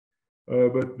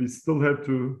 but we still have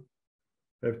to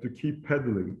keep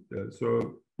pedaling.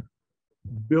 So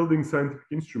building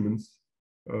scientific instruments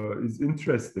is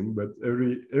interesting, but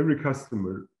every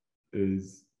customer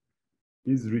is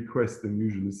requesting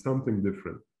usually something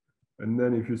different. And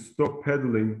then if you stop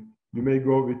pedaling, you may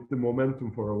go with the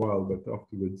momentum for a while, but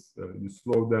afterwards you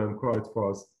slow down quite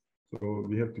fast. So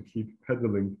we have to keep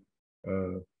pedaling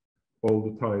all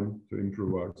the time to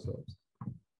improve ourselves.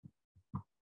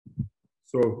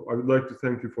 So I would like to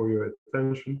thank you for your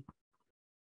attention.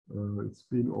 It's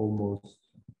been almost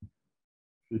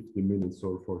 50 minutes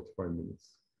or 45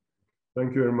 minutes.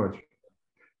 Thank you very much.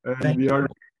 And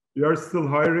we are still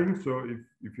hiring, so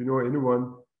if you know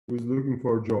anyone who is looking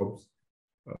for jobs,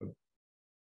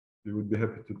 we would be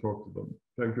happy to talk to them.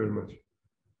 Thank you very much.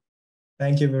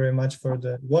 Thank you very much for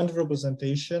the wonderful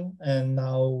presentation. And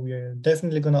now we're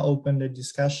definitely going to open the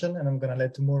discussion, and I'm going to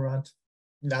let Murat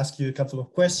ask you a couple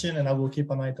of questions, and I will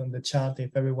keep an eye on the chat.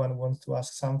 If everyone wants to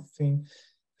ask something,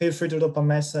 feel free to drop a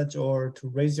message or to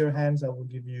raise your hands. I will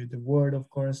give you the word, of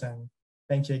course. And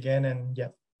thank you again. And yeah,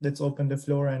 let's open the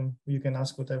floor and you can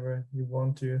ask whatever you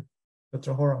want to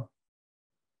Dr. Oral.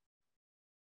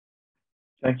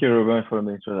 Thank you, Ruben, for the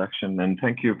introduction. And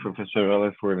thank you, Professor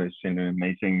Violette, for this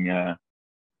amazing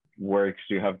works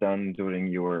you have done during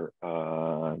your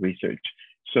research.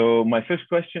 So my first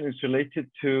question is related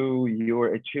to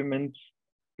your achievements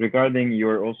regarding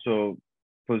your also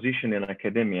position in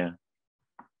academia.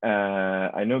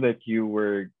 I know that you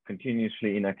were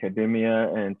continuously in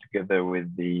academia and together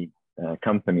with the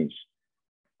companies.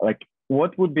 Like,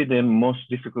 what would be the most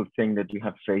difficult thing that you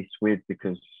have faced with?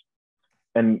 Because,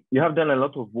 and you have done a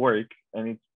lot of work and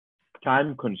it's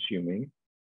time consuming.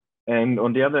 And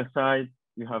on the other side,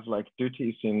 you have like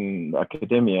duties in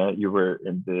academia. You were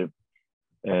in the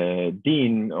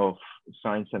Dean of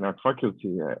Science and Art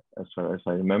Faculty, as far as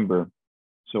I remember.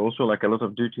 So also like a lot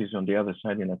of duties on the other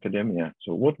side in academia.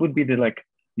 So what would be the like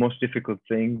most difficult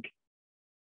thing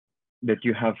that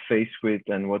you have faced with,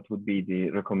 and what would be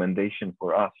the recommendation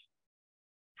for us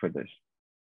for this?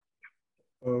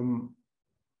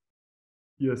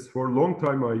 Yes, for a long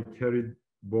time I carried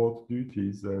both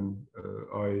duties, and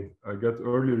I got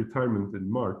early retirement in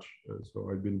March. So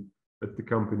I've been at the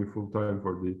company full time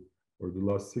for the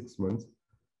last 6 months,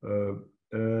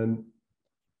 and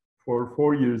for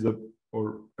 4 years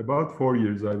or about 4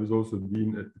 years, I was also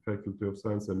Dean at the Faculty of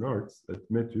Science and Arts at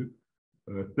METU.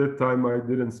 At that time, I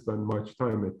didn't spend much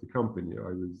time at the company.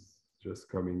 I was just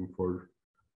coming for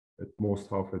at most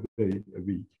half a day a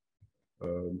week.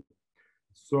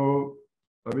 So,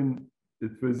 I mean,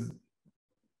 it was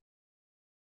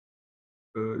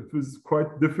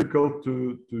quite difficult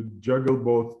to juggle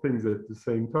both things at the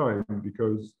same time,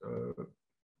 because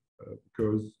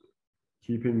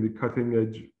keeping the cutting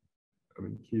edge, I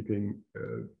mean, keeping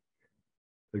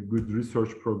a good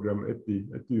research program at the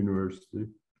university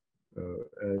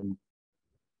and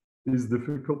is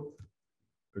difficult.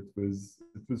 It was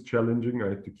challenging. I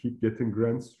had to keep getting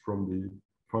grants from the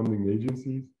funding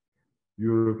agencies,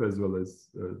 Europe, as well as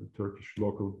the Turkish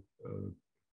local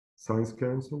science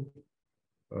council,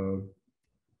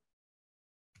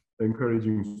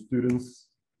 encouraging students,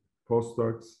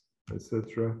 postdocs,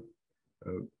 etc.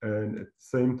 And at the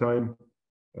same time,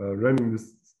 running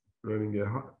a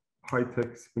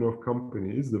high-tech spin-off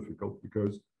company is difficult,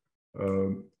 because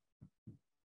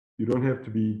you don't have to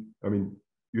be, I mean,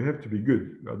 you have to be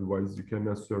good, otherwise you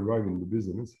cannot survive in the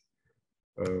business.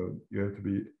 You have to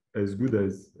be as good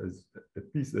as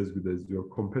at least as good as your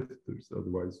competitors,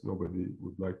 otherwise nobody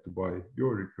would like to buy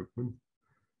your equipment.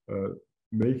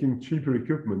 Making cheaper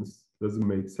equipments doesn't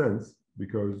make sense,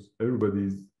 because everybody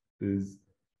is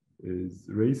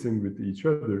racing with each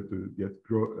other to get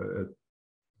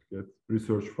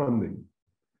research funding.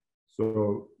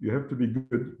 So you have to be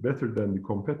good, better than the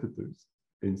competitors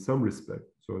in some respect,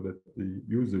 so that the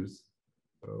users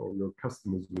or your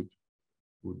customers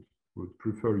would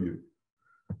prefer you.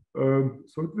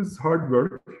 So it was hard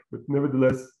work, but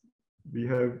nevertheless, we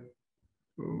have,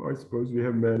 I suppose we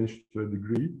have managed to a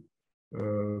degree.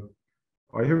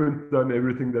 I haven't done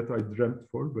everything that I dreamt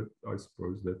for, but I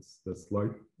suppose that's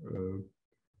life.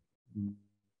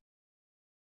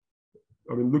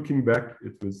 I mean, looking back,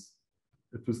 it was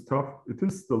tough. It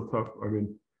is still tough. I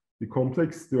mean, the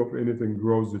complexity of anything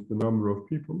grows with the number of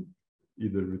people,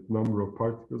 either with number of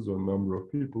particles or number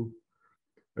of people.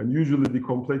 And usually the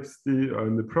complexity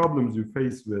and the problems you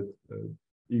face with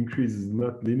increases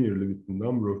not linearly with the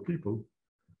number of people.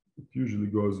 It usually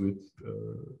goes with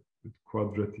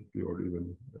quadratically or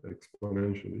even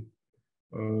exponentially.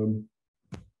 I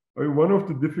mean, one of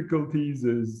the difficulties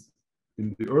is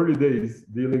in the early days,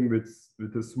 dealing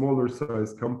with a smaller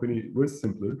size company was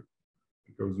simpler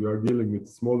because you are dealing with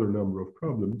smaller number of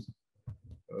problems.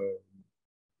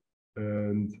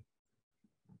 And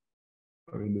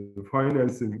I mean, the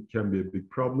financing can be a big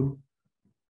problem.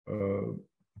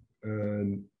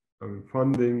 And I mean,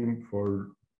 funding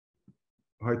for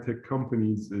high-tech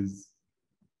companies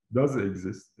does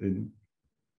exist in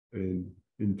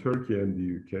Turkey and the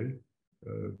UK.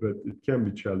 But it can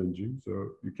be challenging, so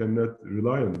you cannot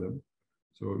rely on them.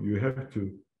 So you have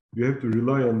to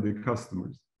rely on the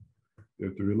customers. You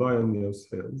have to rely on your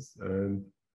sales. And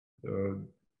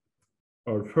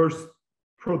our first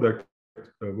product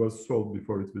was sold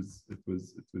before it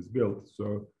was built.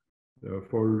 So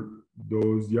for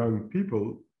those young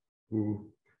people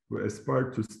who aspire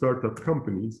to start up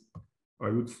companies, I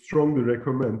would strongly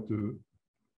recommend to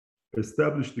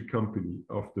establish the company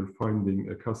after finding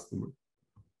a customer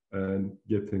and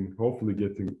hopefully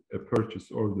getting a purchase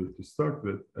order to start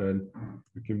with. And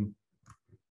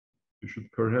you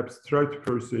should perhaps try to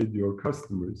persuade your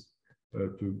customers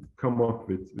to come up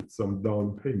with some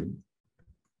down payment.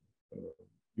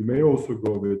 You may also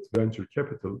go with venture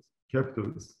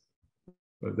capitalists.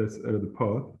 That's another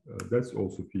path. That's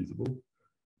also feasible.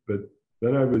 But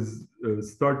then I was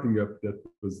starting up, that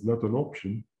was not an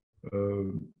option.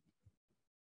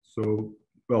 So,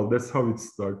 well, that's how it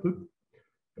started.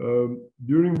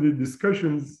 During the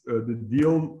discussions,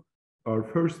 our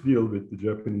first deal with the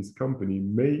Japanese company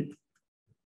may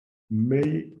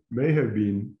have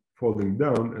been falling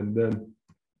down, and then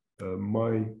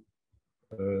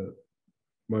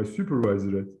my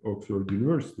supervisor at Oxford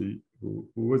University, who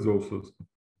was also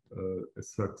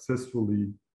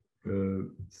successfully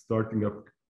starting up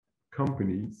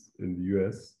companies in the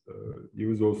US, he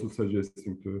was also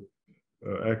suggesting to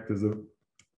act as a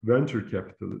venture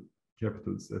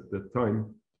capitalist at that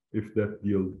time, if that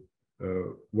deal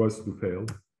was to fail.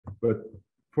 But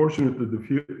fortunately,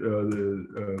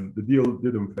 the deal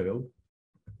didn't fail.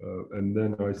 And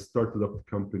then I started up the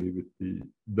company with the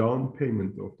down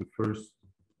payment of the first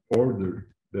order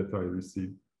that I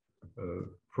received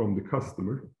from the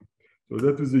customer. So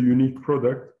that was a unique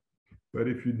product. But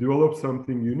if you develop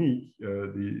something unique,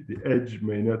 the edge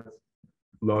may not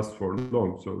last for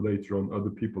long. So later on, other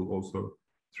people also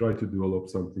try to develop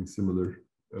something similar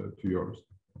to yours.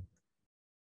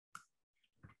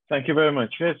 Thank you very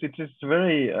much. Yes, it is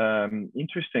very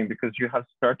interesting because you have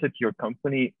started your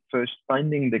company first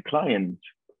finding the client,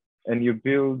 and you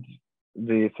build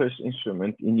the first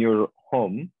instrument in your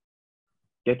home,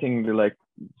 getting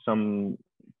some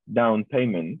down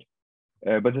payment.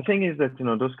 But the thing is that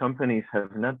those companies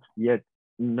have not yet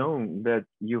known that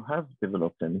you have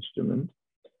developed an instrument.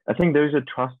 I think there is a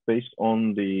trust based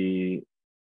on the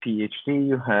PhD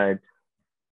you had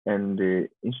and the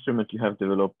instrument you have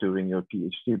developed during your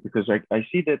PhD, because I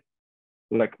see that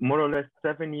more or less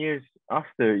 7 years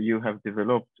after you have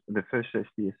developed the first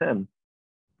STSM,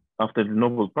 after the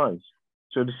Nobel Prize.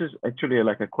 So this is actually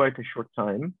quite a short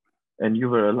time, and you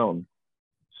were alone.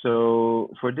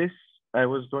 So for this, I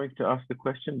was going to ask the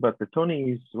question, but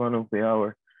Tony is one of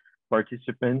our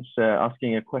participants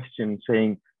asking a question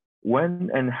saying,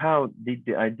 when and how did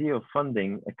the idea of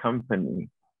funding a company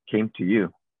came to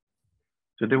you?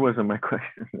 So that wasn't my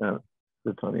question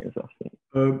that Tony is asking.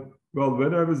 Well,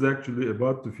 when I was actually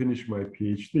about to finish my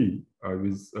PhD, I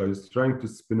was trying to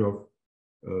spin off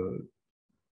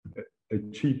a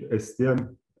cheap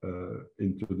STM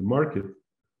into the market.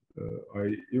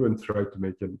 I even tried to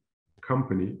make a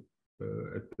company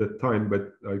at that time, but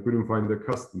I couldn't find a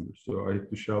customer, so I had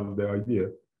to shelve the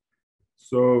idea.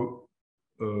 So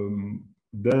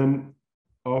then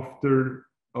after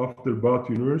Bath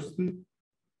University,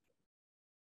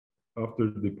 after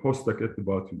the postdoc at the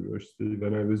Bath University,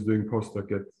 when I was doing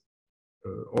postdoc at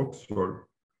Oxford,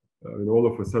 and all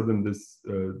of a sudden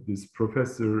this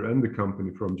professor and the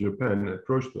company from Japan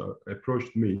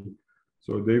approached me.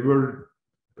 So they were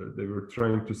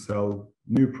trying to sell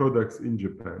new products in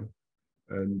Japan,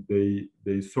 and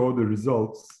they saw the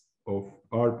results of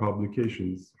our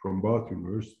publications from Bilkent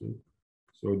University.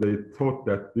 So they thought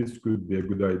that this could be a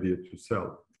good idea to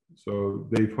sell. So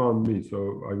they found me.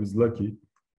 So I was lucky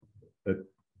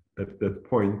at that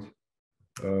point.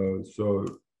 So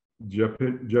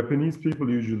Japanese people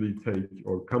usually take,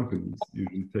 or companies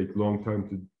usually take long time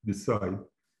to decide.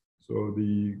 So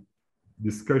the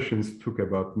discussions took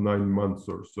about 9 months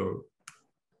or so.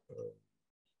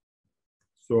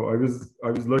 So I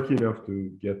was lucky enough to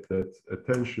get that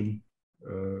attention.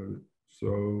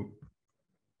 So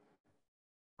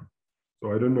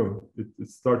I don't know. It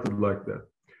started like that.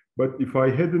 But if I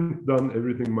hadn't done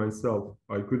everything myself,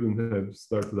 I couldn't have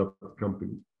started up a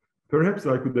company. Perhaps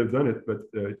I could have done it, but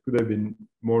it could have been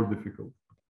more difficult.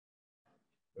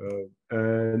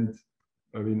 And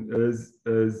I mean,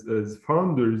 as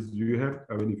founders, you have,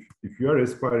 I mean, if you are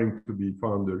aspiring to be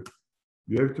founder,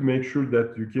 you have to make sure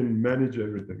that you can manage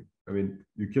everything. I mean,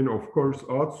 you can, of course,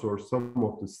 outsource some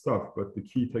of the stuff, but the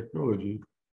key technology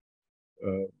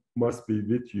must be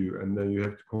with you, and then you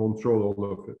have to control all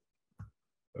of it.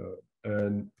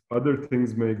 And other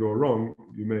things may go wrong.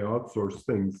 You may outsource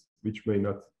things which may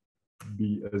not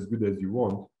be as good as you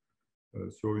want.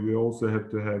 So you also have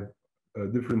to have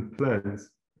different plans.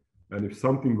 And if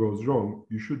something goes wrong,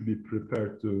 you should be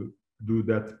prepared to do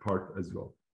that part as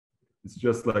well. It's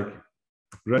just like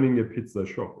running a pizza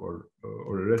shop or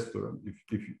a restaurant.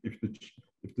 If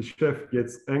the chef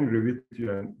gets angry with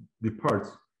you and departs,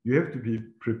 you have to be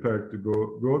prepared to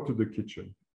go to the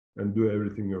kitchen and do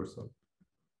everything yourself.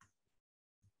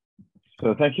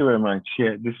 So thank you very much.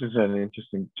 Yeah, this is an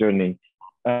interesting journey.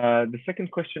 The second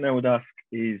question I would ask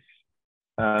is,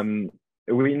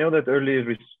 we know that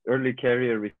early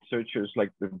career researchers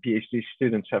like the PhD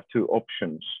students have two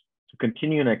options: to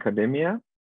continue in academia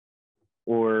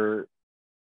or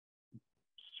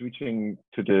switching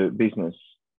to the business,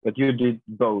 but you did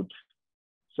both.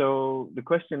 So the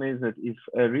question is that if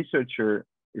a researcher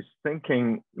is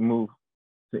thinking move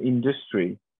to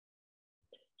industry,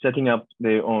 setting up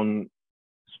their own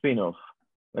spin-off,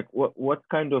 like what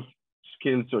kind of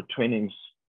skills or trainings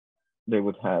they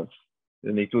would have?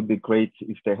 And it would be great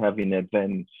if they have in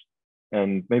advance,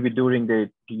 and maybe during their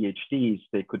PhDs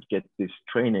they could get these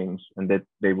trainings, and that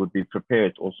they would be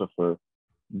prepared also for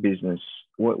business.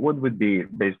 What would be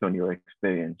based on your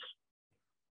experience?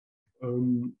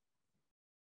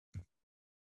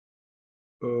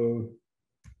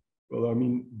 Well, I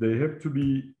mean, they have to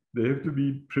be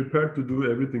prepared to do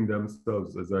everything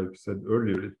themselves. As I said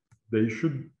earlier, they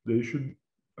should.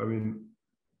 I mean,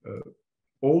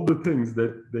 all the things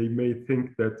that they may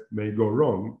think that may go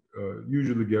wrong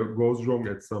usually goes wrong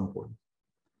at some point.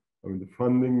 I mean, the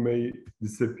funding may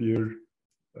disappear.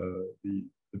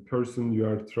 The person you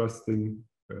are trusting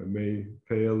may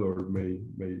fail or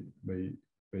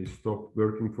may stop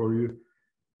working for you.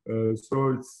 So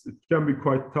it can be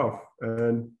quite tough.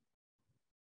 And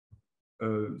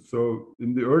so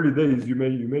in the early days, you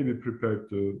may be prepared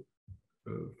to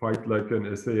fight like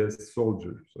an SAS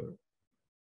soldier.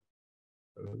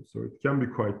 So it can be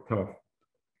quite tough.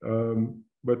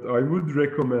 But I would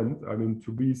recommend, I mean,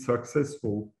 to be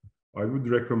successful, I would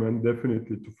recommend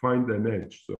definitely to find an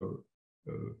edge. So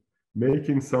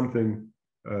making something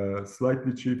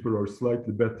slightly cheaper or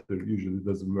slightly better usually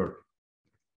doesn't work.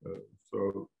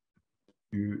 So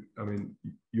I mean,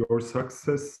 your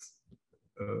success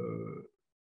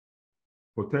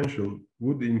potential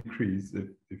would increase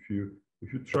if you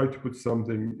try to put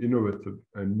something innovative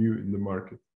and new in the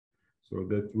market. So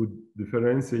that would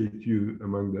differentiate you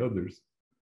among the others,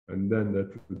 and then that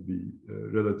would be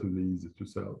relatively easy to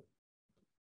sell.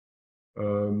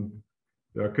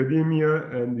 The academia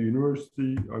and the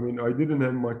university, I mean, I didn't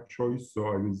have much choice, so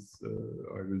I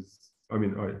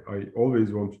mean, I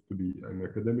always wanted to be an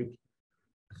academic.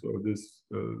 So this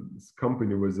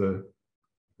company was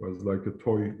like a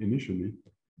toy initially,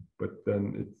 but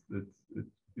then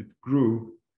it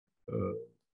grew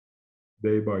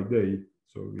day by day.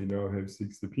 So we now have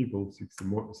 60 people, 60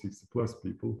 plus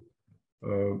people.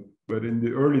 But in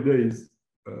the early days,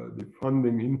 the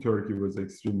funding in Turkey was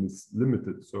extremely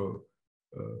limited. So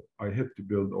I had to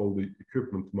build all the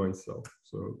equipment myself.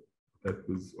 So that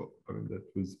was, I mean, that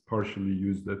was partially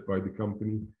used by the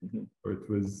company. Mm-hmm. So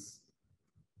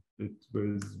it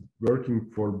was working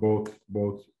for both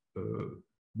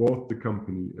the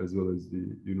company as well as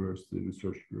the university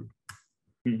research group.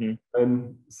 Mm-hmm.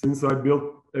 And since I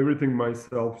built everything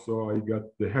myself, so I got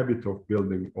the habit of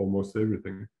building almost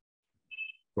everything: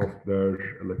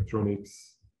 software,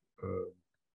 electronics,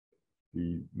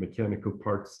 the mechanical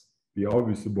parts. We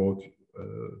obviously bought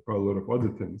quite a lot of other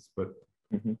things, but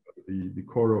mm-hmm. the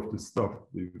core of the stuff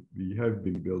we have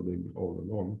been building all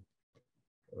along.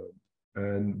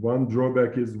 And one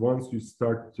drawback is once you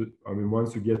start to,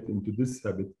 once you get into this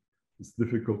habit, it's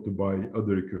difficult to buy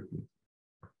other equipment.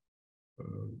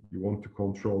 You want to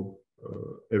control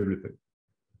everything.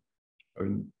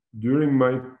 During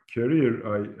my career,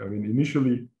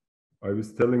 initially I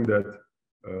was telling that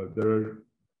there are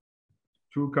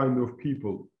two kinds of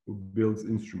people who build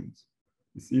instruments.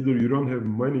 It's either you don't have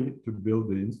money to build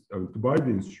to buy the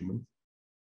instrument,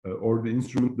 or the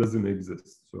instrument doesn't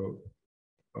exist. So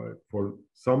for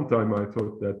some time, I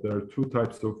thought that there are two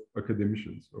types of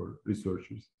academicians or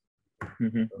researchers.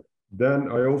 Mm-hmm.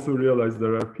 Then I also realized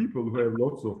there are people who have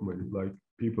lots of money, like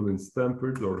people in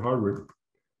Stanford or Harvard.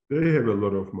 They have a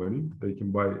lot of money. They can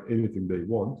buy anything they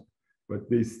want, but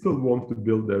they still want to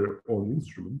build their own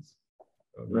instruments.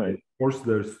 Right. They force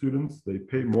their students, they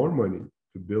pay more money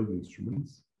to build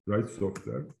instruments, write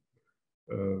software.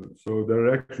 So there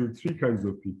are actually three kinds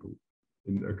of people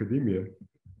in academia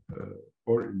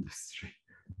or industry.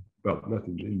 Well, not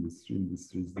in the industry,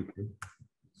 industry is different.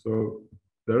 So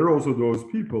there are also those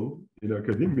people in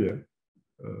academia,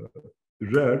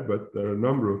 rare, but there are a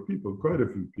number of people, quite a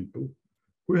few people,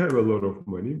 who have a lot of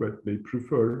money, but they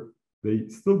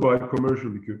still buy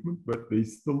commercial equipment, but they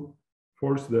still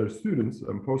force their students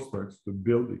and postdocs to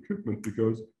build equipment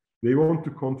because they want to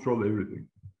control everything.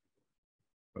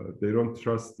 They don't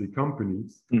trust the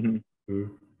companies mm-hmm.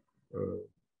 to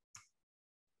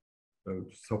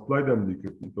supply them the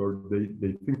equipment, or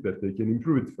they think that they can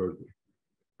improve it further.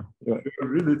 Yeah. If you're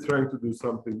really trying to do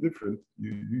something different,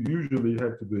 you usually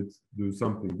have to do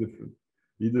something different.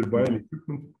 Either buy an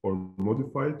equipment or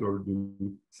modify it, or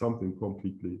do something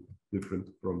completely different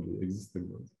from the existing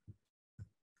ones.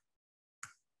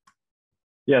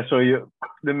 Yeah, so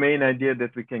the main idea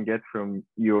that we can get from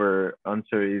your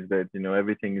answer is that,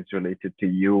 everything is related to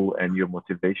you and your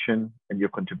motivation and your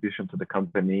contribution to the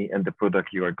company and the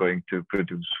product you are going to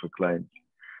produce for clients.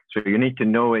 So you need to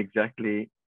know exactly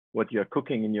what you're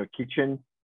cooking in your kitchen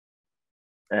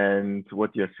and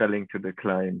what you're selling to the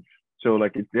clients. So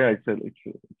it's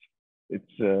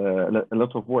a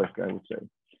lot of work, I would say.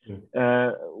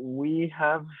 Yeah. We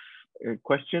have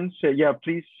questions. Yeah,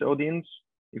 please, audience,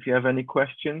 if you have any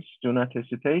questions, do not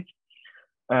hesitate.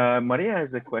 Maria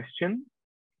has a question.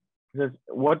 It says,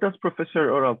 what does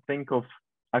Professor Oral think of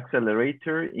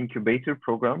accelerator incubator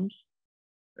programs?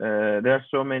 There are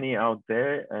so many out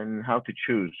there, and how to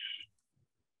choose?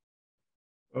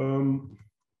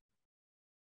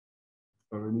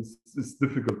 It's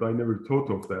difficult. I never thought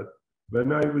of that.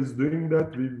 When I was doing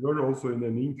that, we were also in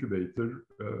an incubator.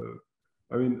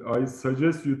 I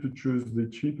suggest you to choose the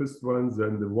cheapest ones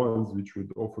and the ones which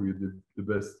would offer you the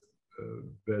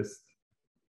best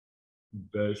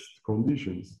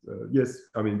conditions. Yes,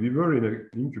 we were in an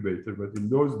incubator, but in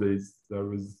those days there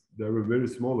were very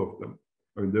small of them.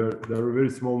 There were a very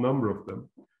small number of them,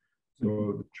 so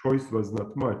the choice was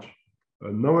not much.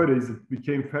 Nowadays, it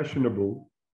became fashionable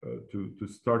to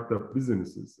start up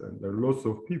businesses, and there are lots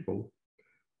of people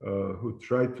who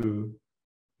try to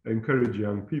encourage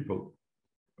young people.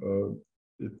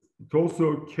 It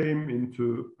also came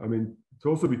into, it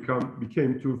also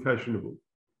became too fashionable.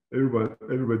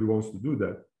 Everybody wants to do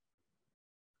that.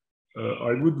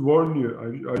 I would warn you,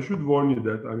 I should warn you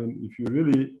that, if you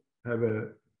really have a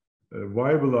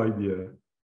viable idea,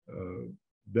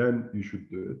 then you should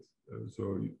do it. So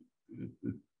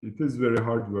it is very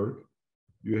hard work.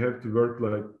 You have to work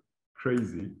like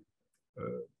crazy.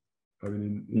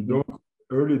 In those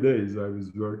early days, I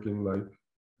was working like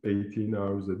 18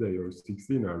 hours a day or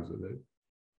 16 hours a day.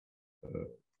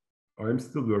 I'm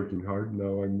still working hard.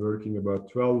 Now I'm working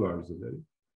about 12 hours a day.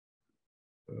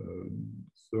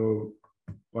 So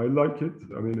I like it.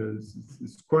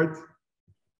 It's quite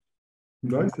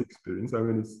nice experience.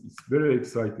 It's very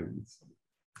exciting. It's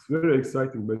very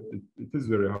exciting, but it is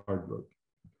very hard work.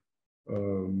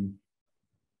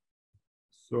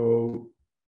 So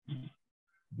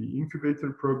the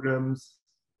incubator programs,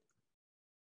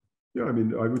 yeah,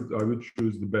 I would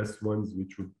choose the best ones,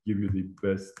 which would give you the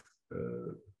best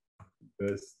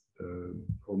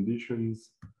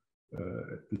conditions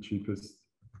at the cheapest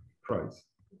price.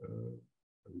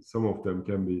 Some of them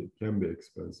can be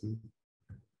expensive,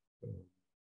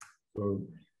 so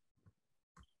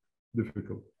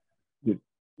difficult.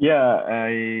 Yeah,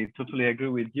 I totally agree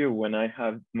with you. When I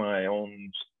had my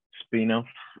own Spinoff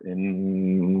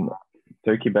in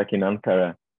Turkey, back in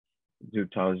Ankara,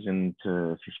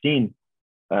 2015,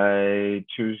 I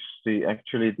choose the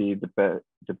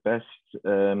best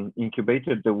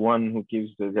incubator, the one who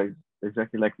gives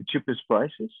exactly like the cheapest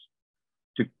prices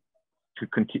to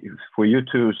continue for you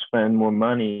to spend more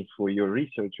money for your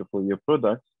research or for your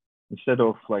product, instead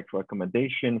of like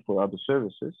recommendation for other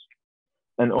services.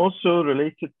 And also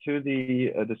related to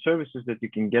the services that you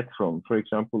can get from, for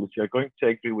example, if you're going to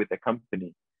agree with a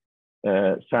company,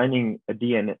 signing a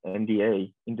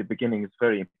NDA in the beginning is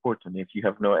very important if you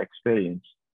have no experience.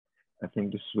 I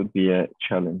think this would be a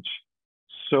challenge.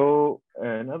 So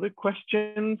another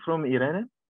question from Irene.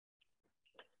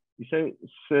 You say,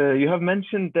 so you have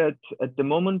mentioned that at the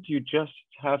moment you just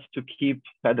have to keep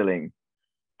pedaling.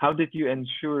 How did you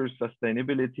ensure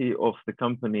sustainability of the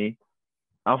company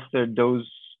after those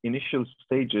initial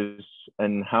stages,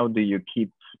 and how do you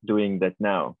keep doing that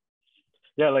now?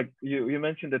 Yeah, like you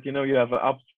mentioned that, you know, you have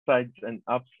upsides and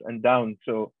ups and downs.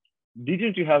 So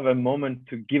didn't you have a moment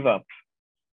to give up,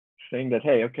 saying that,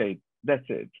 hey, okay, that's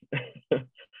it?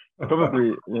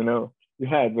 Probably, you know, you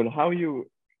had, but how you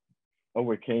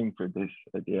overcame for this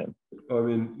at the end? I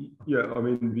mean, yeah, I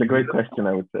mean, it's a great question,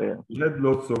 I would say. Yeah. We had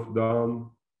lots of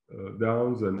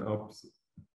downs and ups.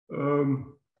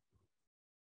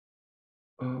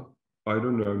 I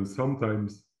don't know.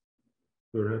 Sometimes,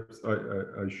 perhaps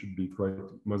I should be quite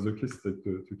masochistic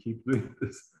to keep doing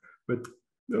this, but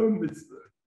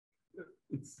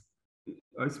it's.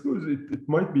 I suppose it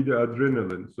might be the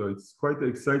adrenaline. So it's quite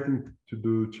exciting to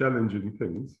do challenging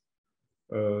things.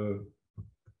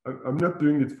 I'm not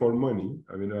doing it for money.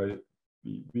 I mean,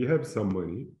 we have some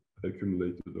money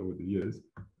accumulated over the years,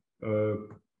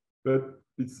 but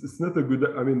it's not a good.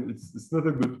 I mean, it's not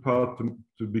a good path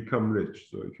to become rich.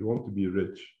 So if you want to be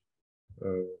rich,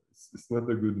 it's not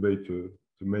a good way to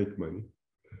make money.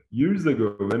 Years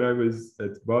ago, when I was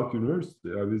at Bilkent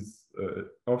University, I was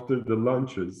after the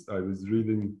lunches, I was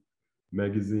reading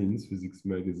magazines, physics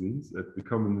magazines, at the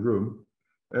common room,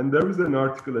 and there was an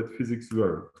article at Physics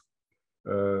World.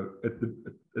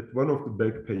 At one of the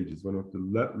back pages, one of the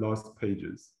last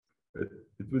pages,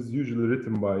 it was usually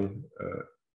written by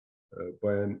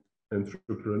an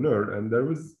entrepreneur, and there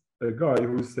was a guy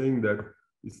who was saying that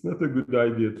it's not a good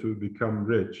idea to become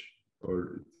rich,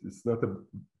 or it's not a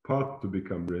path to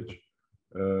become rich,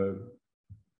 to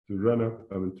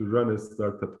run a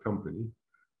startup company.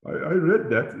 I read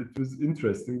that, it was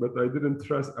interesting, but I didn't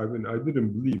trust. I mean, I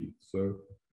didn't believe it. So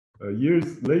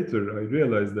years later, I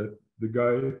realized that the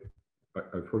guy,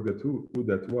 I forget who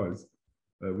that was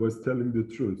telling the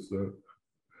truth. So,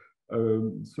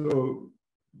 so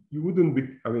you wouldn't be.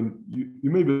 I mean, you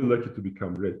may be lucky to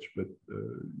become rich, but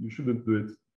you shouldn't do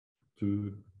it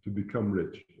to become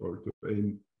rich or to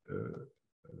aim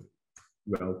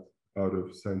wealth out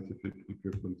of scientific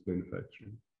equipment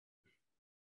manufacturing.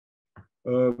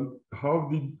 How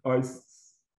did I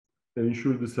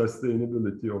ensure the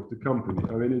sustainability of the company?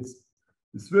 I mean,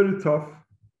 it's very tough.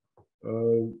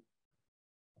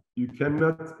 You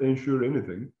cannot ensure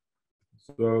anything.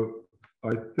 So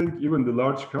I think even the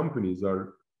large companies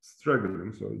are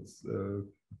struggling. So it's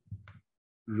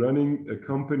running a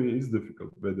company is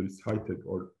difficult, whether it's high-tech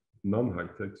or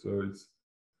non-high-tech. So it's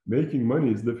making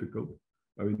money is difficult.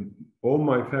 I mean, all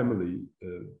my family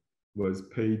was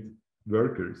paid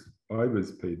workers. I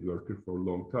was paid worker for a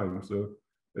long time. So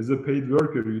as a paid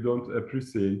worker, you don't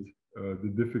appreciate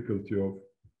the difficulty of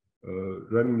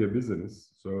running a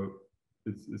business. So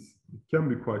it can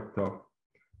be quite tough.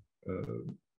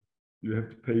 You have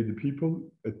to pay the people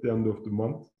at the end of the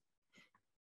month,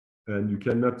 and you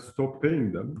cannot stop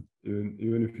paying them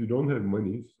even if you don't have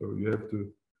money. So you have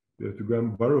to go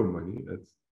and borrow money.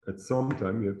 At some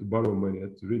time, you have to borrow money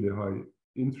at really high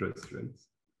interest rates.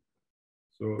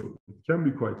 So it can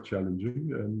be quite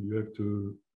challenging, and you have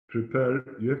to prepare.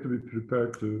 You have to be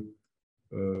prepared to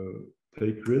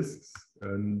take risks,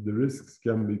 and the risks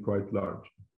can be quite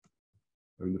large.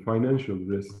 I mean, the financial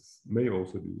risks may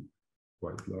also be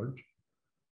quite large.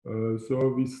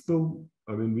 So we still,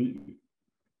 I mean,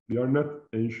 we are not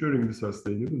ensuring the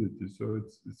sustainability. So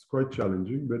it's quite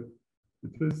challenging, but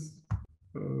it is.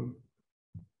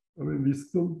 I mean, we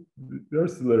are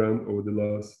still around over the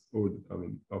last, I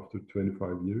mean, after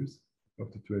 25 years,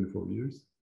 after 24 years,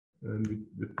 and we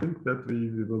think that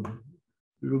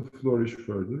we will flourish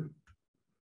further.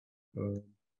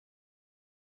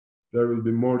 There will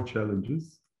be more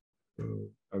challenges.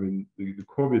 I mean, the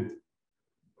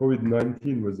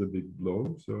COVID-19 was a big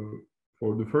blow. So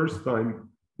for the first time,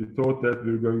 we thought that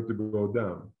we were going to go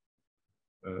down,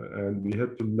 and we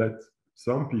had to let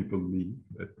some people leave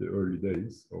at the early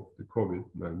days of the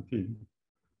COVID-19.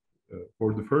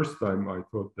 For the first time, I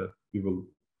thought that we will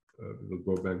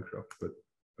go bankrupt, but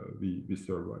we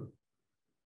survived.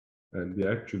 And we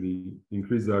actually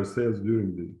increased our sales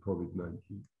during the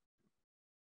COVID-19.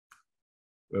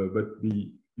 But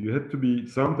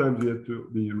sometimes you have to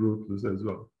be ruthless as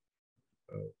well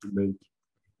to make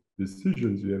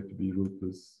decisions, you have to be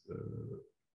ruthless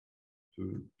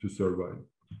to survive.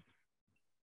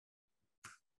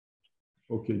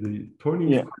 Okay,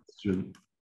 Tony's question: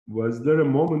 was there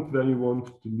a moment when you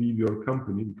wanted to leave your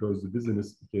company because the business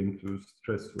became too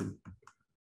stressful,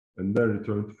 and then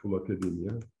return to full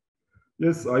academia?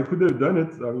 Yes, I could have done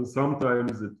it. I mean,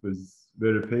 sometimes it was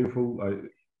very painful.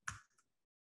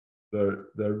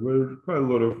 There were quite a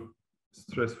lot of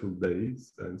stressful days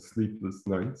and sleepless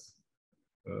nights.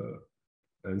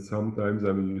 And sometimes,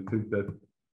 I mean, you think that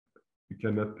you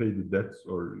cannot pay the debts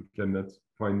or you cannot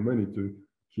find money to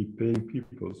keep paying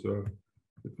people. So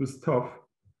it was tough.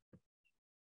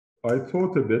 I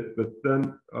thought a bit, but then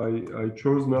I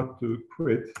chose not to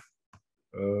quit.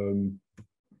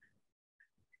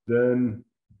 Then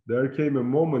there came a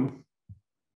moment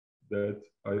that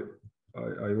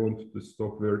I wanted to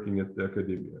stop working at the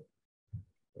academia.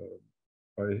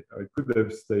 I could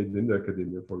have stayed in the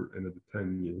academia for another 10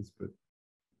 years, but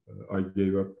I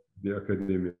gave up the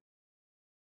academia.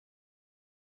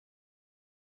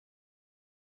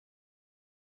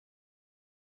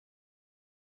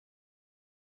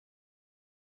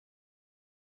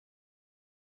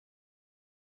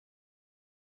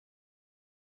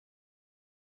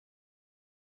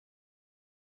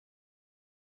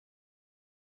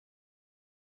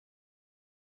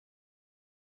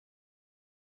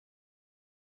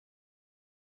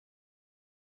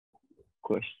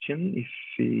 Question if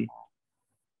he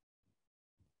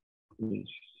is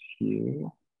here.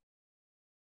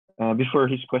 Before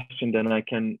his question, then I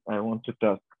want to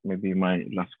ask maybe my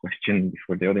last question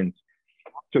before the audience.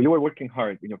 So you are working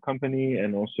hard in your company,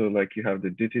 and also like you have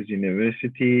the duties in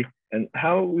university. And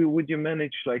how would you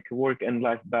manage like work and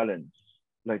life balance?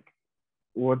 Like,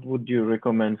 what would you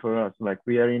recommend for us? Like,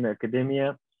 we are in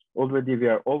academia already, we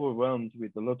are overwhelmed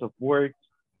with a lot of work,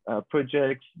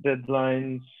 projects,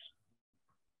 deadlines.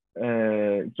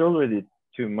 It's already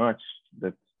too much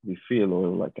that we feel, or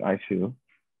like I feel.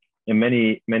 And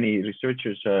many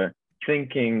researchers are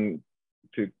thinking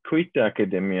to quit the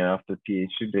academia after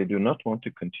PhD. They do not want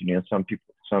to continue. And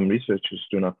some researchers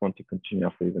do not want to continue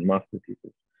after even master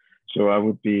thesis. So I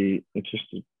would be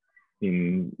interested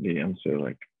in the answer.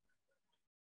 Like,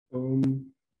 I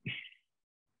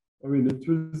mean,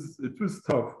 it was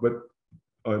tough, but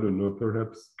I don't know.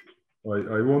 Perhaps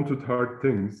I wanted hard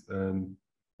things, and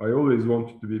I always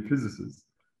wanted to be a physicist.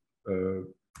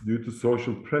 Due to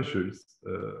social pressures,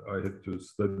 I had to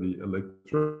study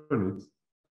electronics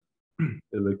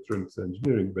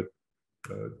engineering, but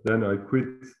then I quit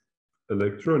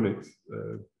electronics.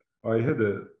 I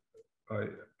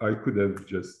could have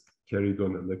just carried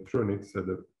on electronics, had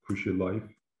a cushy life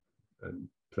and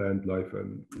planned life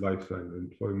and lifetime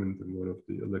employment in one of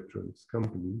the electronics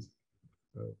companies.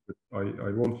 But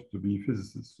I wanted to be a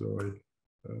physicist, so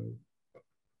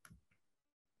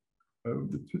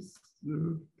it was,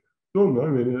 don't know. I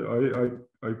mean,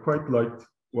 I quite liked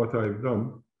what I've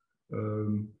done.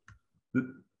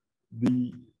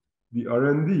 The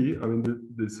R&D, I mean,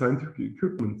 the scientific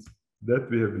equipment that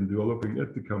we have been developing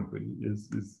at the company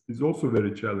is also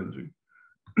very challenging.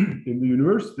 In the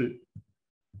university,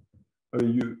 I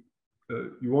mean,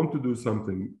 you want to do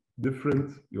something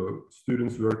different. Your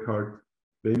students work hard.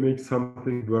 They make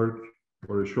something work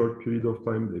for a short period of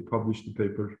time. They publish the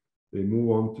paper. They move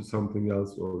on to something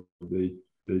else, or they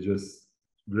just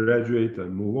graduate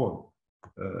and move on.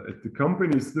 At the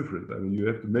company, it's different. I mean, you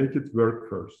have to make it work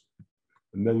first,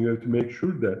 and then you have to make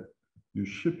sure that you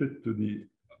ship it to the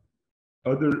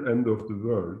other end of the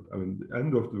world. I mean, the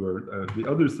end of the world, the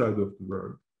other side of the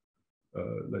world.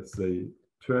 Let's say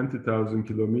 20,000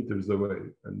 kilometers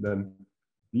away, and then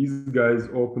these guys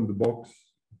open the box,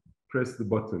 press the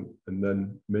button, and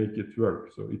then make it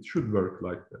work. So it should work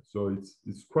like that. So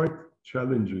it's quite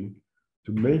challenging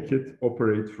to make it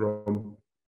operate from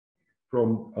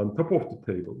on top of the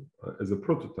table as a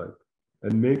prototype,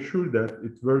 and make sure that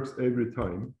it works every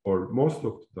time or most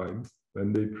of the time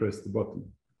when they press the button.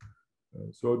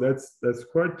 So that's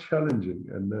quite challenging,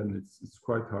 and then it's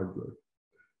quite hard work.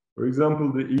 For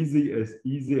example, the easy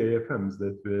AFMs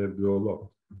that we have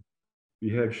developed, we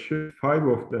have shipped 5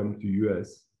 of them to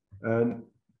US, and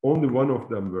only 1 of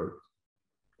them worked.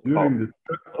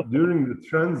 During the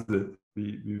transit,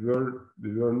 we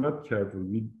were not careful.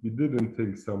 We didn't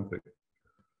think something.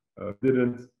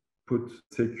 Didn't put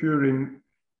securing.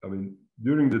 I mean,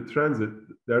 during the transit,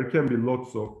 there can be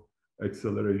lots of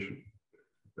acceleration.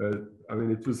 I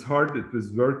mean, it was hard. It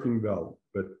was working well,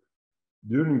 but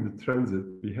during the transit,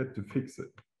 we had to fix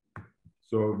it.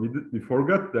 So we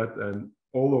forgot that, and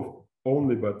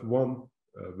only but 1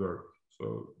 worked. So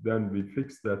then we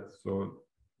fixed that. So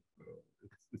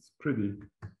it's pretty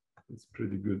it's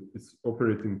pretty good. It's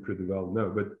operating pretty well now.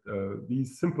 But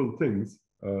these simple things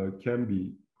can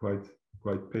be quite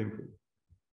painful,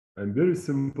 and very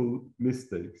simple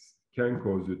mistakes can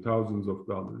cause you thousands of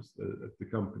dollars at the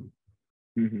company.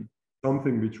 Mm-hmm.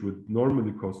 Something which would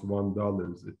normally cost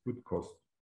 $1, it would cost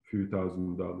a few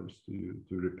 $1,000s to you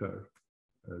to repair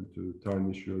and to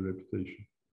tarnish your reputation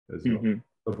as well.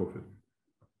 Top of it.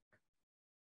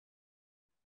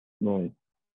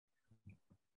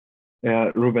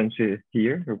 Right. Ruben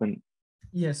here. Ruben.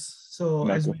 Yes. So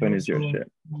Microphone is yours.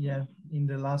 Yeah. In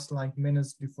the last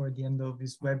minutes before the end of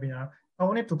this webinar, I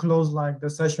wanted to close the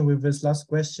session with this last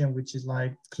question, which is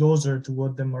closer to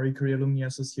what the Marie Curie Alumni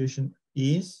Association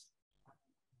is.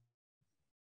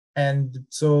 And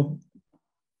so,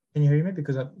 can you hear me?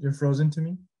 Because you're frozen to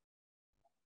me.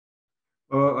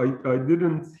 I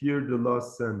didn't hear the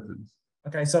last sentence.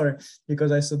 Okay, sorry,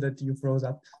 because I saw that you froze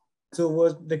up.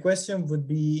 So the question would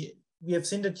be, we have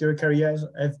seen that your careers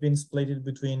have been split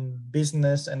between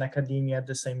business and academia at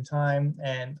the same time.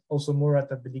 And also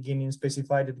Murat at the beginning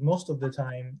specified that most of the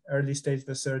time, early stage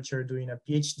researcher doing a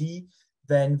PhD,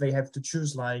 then they have to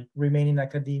choose remain in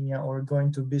academia or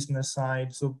going to business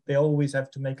side. So they always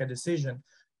have to make a decision.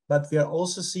 But we are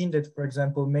also seeing that, for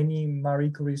example, many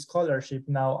Marie Curie scholarship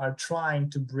now are trying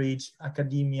to bridge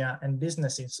academia and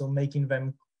businesses, so making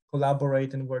them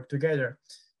collaborate and work together.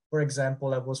 For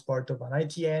example, I was part of an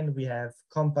ITN. We have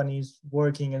companies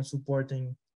working and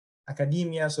supporting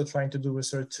academia, so trying to do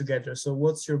research together. So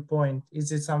what's your point?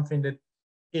 Is it something that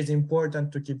is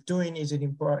important to keep doing? Is it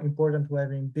important to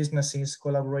having businesses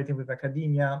collaborating with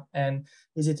academia? And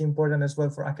is it important as well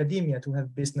for academia to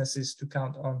have businesses to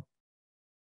count on?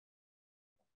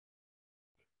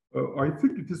 I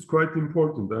think it is quite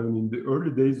important. I mean, in the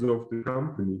early days of the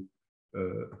company,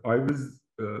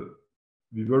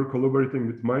 we were collaborating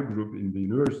with my group in the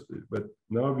university, but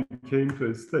now we came to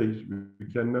a stage where we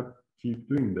cannot keep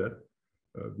doing that.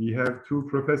 We have two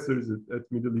professors at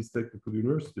Middle East Technical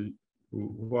University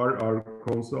who are our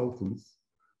consultants.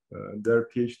 Their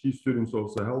PhD students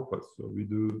also help us. So we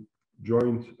do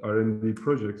joint R&D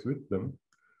projects with them.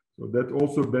 So that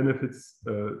also benefits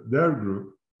their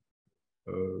group.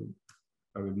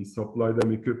 I mean, we supply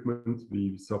them equipment,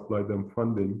 we supply them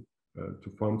funding to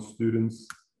fund students,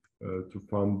 to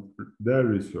fund their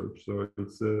research. So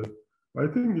it's, I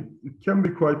think it can be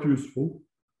quite useful.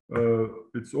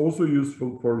 It's also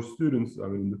useful for students. I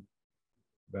mean,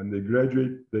 when they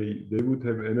graduate, they would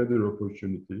have another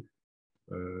opportunity.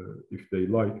 If they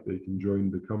like, they can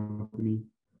join the company.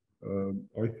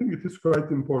 I think it is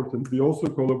quite important. We also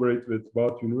collaborate with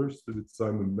Bath University, with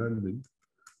Simon Bending.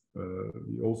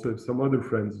 We also have some other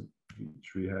friends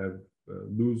which we have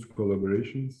loose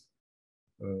collaborations.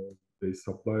 They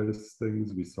supply us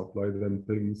things, we supply them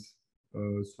things.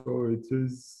 So it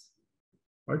is,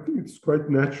 I think it's quite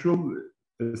natural,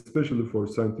 especially for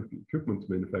scientific equipment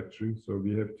manufacturing. So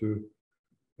we have to,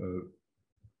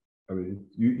 I mean,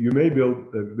 you may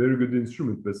build a very good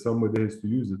instrument, but somebody has to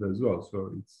use it as well.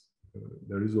 So it's,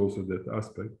 there is also that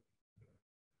aspect.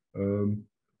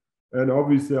 And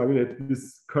obviously, I mean, at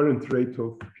this current rate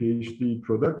of PhD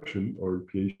production or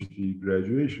PhD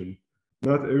graduation,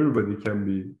 not everybody can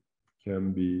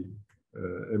be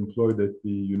employed at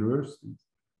the universities.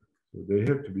 So they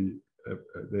have to be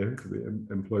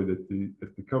employed at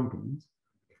the companies.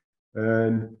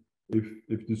 And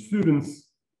if the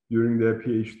students during their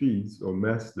PhDs or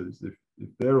masters, if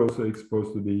they're also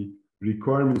exposed to the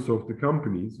requirements of the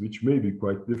companies, which may be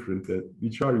quite different,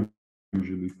 which are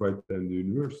usually quite than the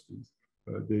universities,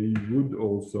 they would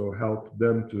also help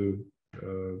them to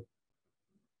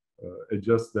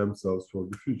adjust themselves for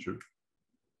the future.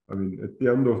 I mean, at the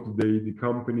end of the day, the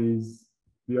companies,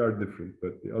 they are different,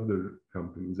 but the other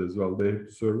companies as well, they have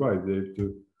to survive. They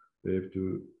have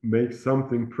to make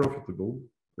something profitable,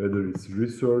 whether it's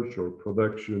research or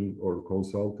production or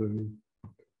consulting.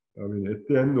 I mean, at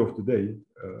the end of the day,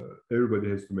 everybody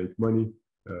has to make money.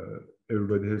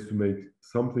 Everybody has to make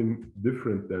something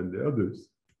different than the others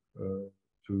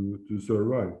to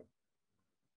survive.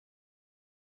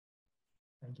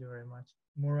 Thank you very much.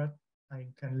 Murat, I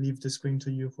can leave the screen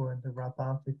to you for the wrap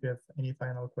up if you have any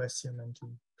final question and to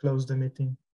close the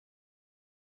meeting.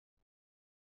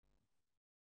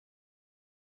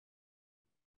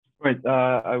 Right.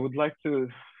 I would like to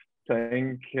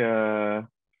thank Dr.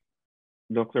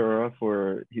 Oral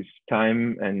for his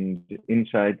time and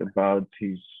insight about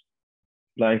his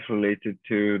life related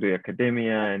to the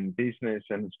academia and business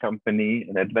and his company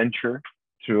and adventure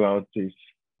throughout this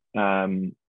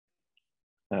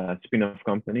spin-off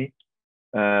company.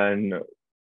 And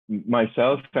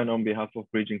myself, and on behalf of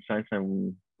Bridging Science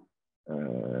and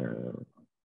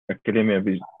Academia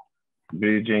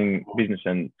Bridging Business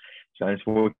and Science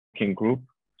Working Group.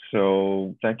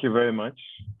 So thank you very much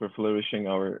for flourishing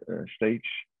our stage,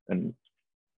 and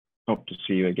hope to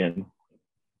see you again.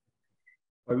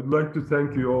 I would like to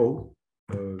thank you all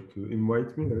to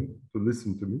invite me and to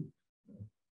listen to me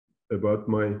about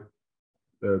my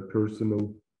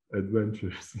personal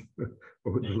adventures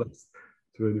over the last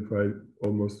 25,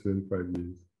 almost 25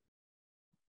 years.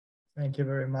 Thank you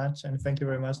very much. And thank you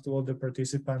very much to all the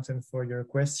participants and for your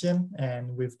question.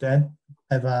 And with that,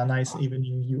 have a nice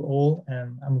evening, you all.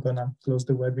 And I'm gonna close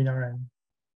the webinar, and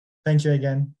thank you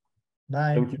again.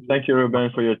 Bye. Thank you. Thank you,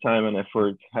 Ruben, for your time and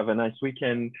effort. Have a nice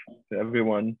weekend to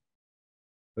everyone.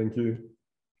 Thank you.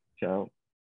 Ciao.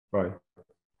 Bye.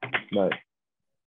 Bye.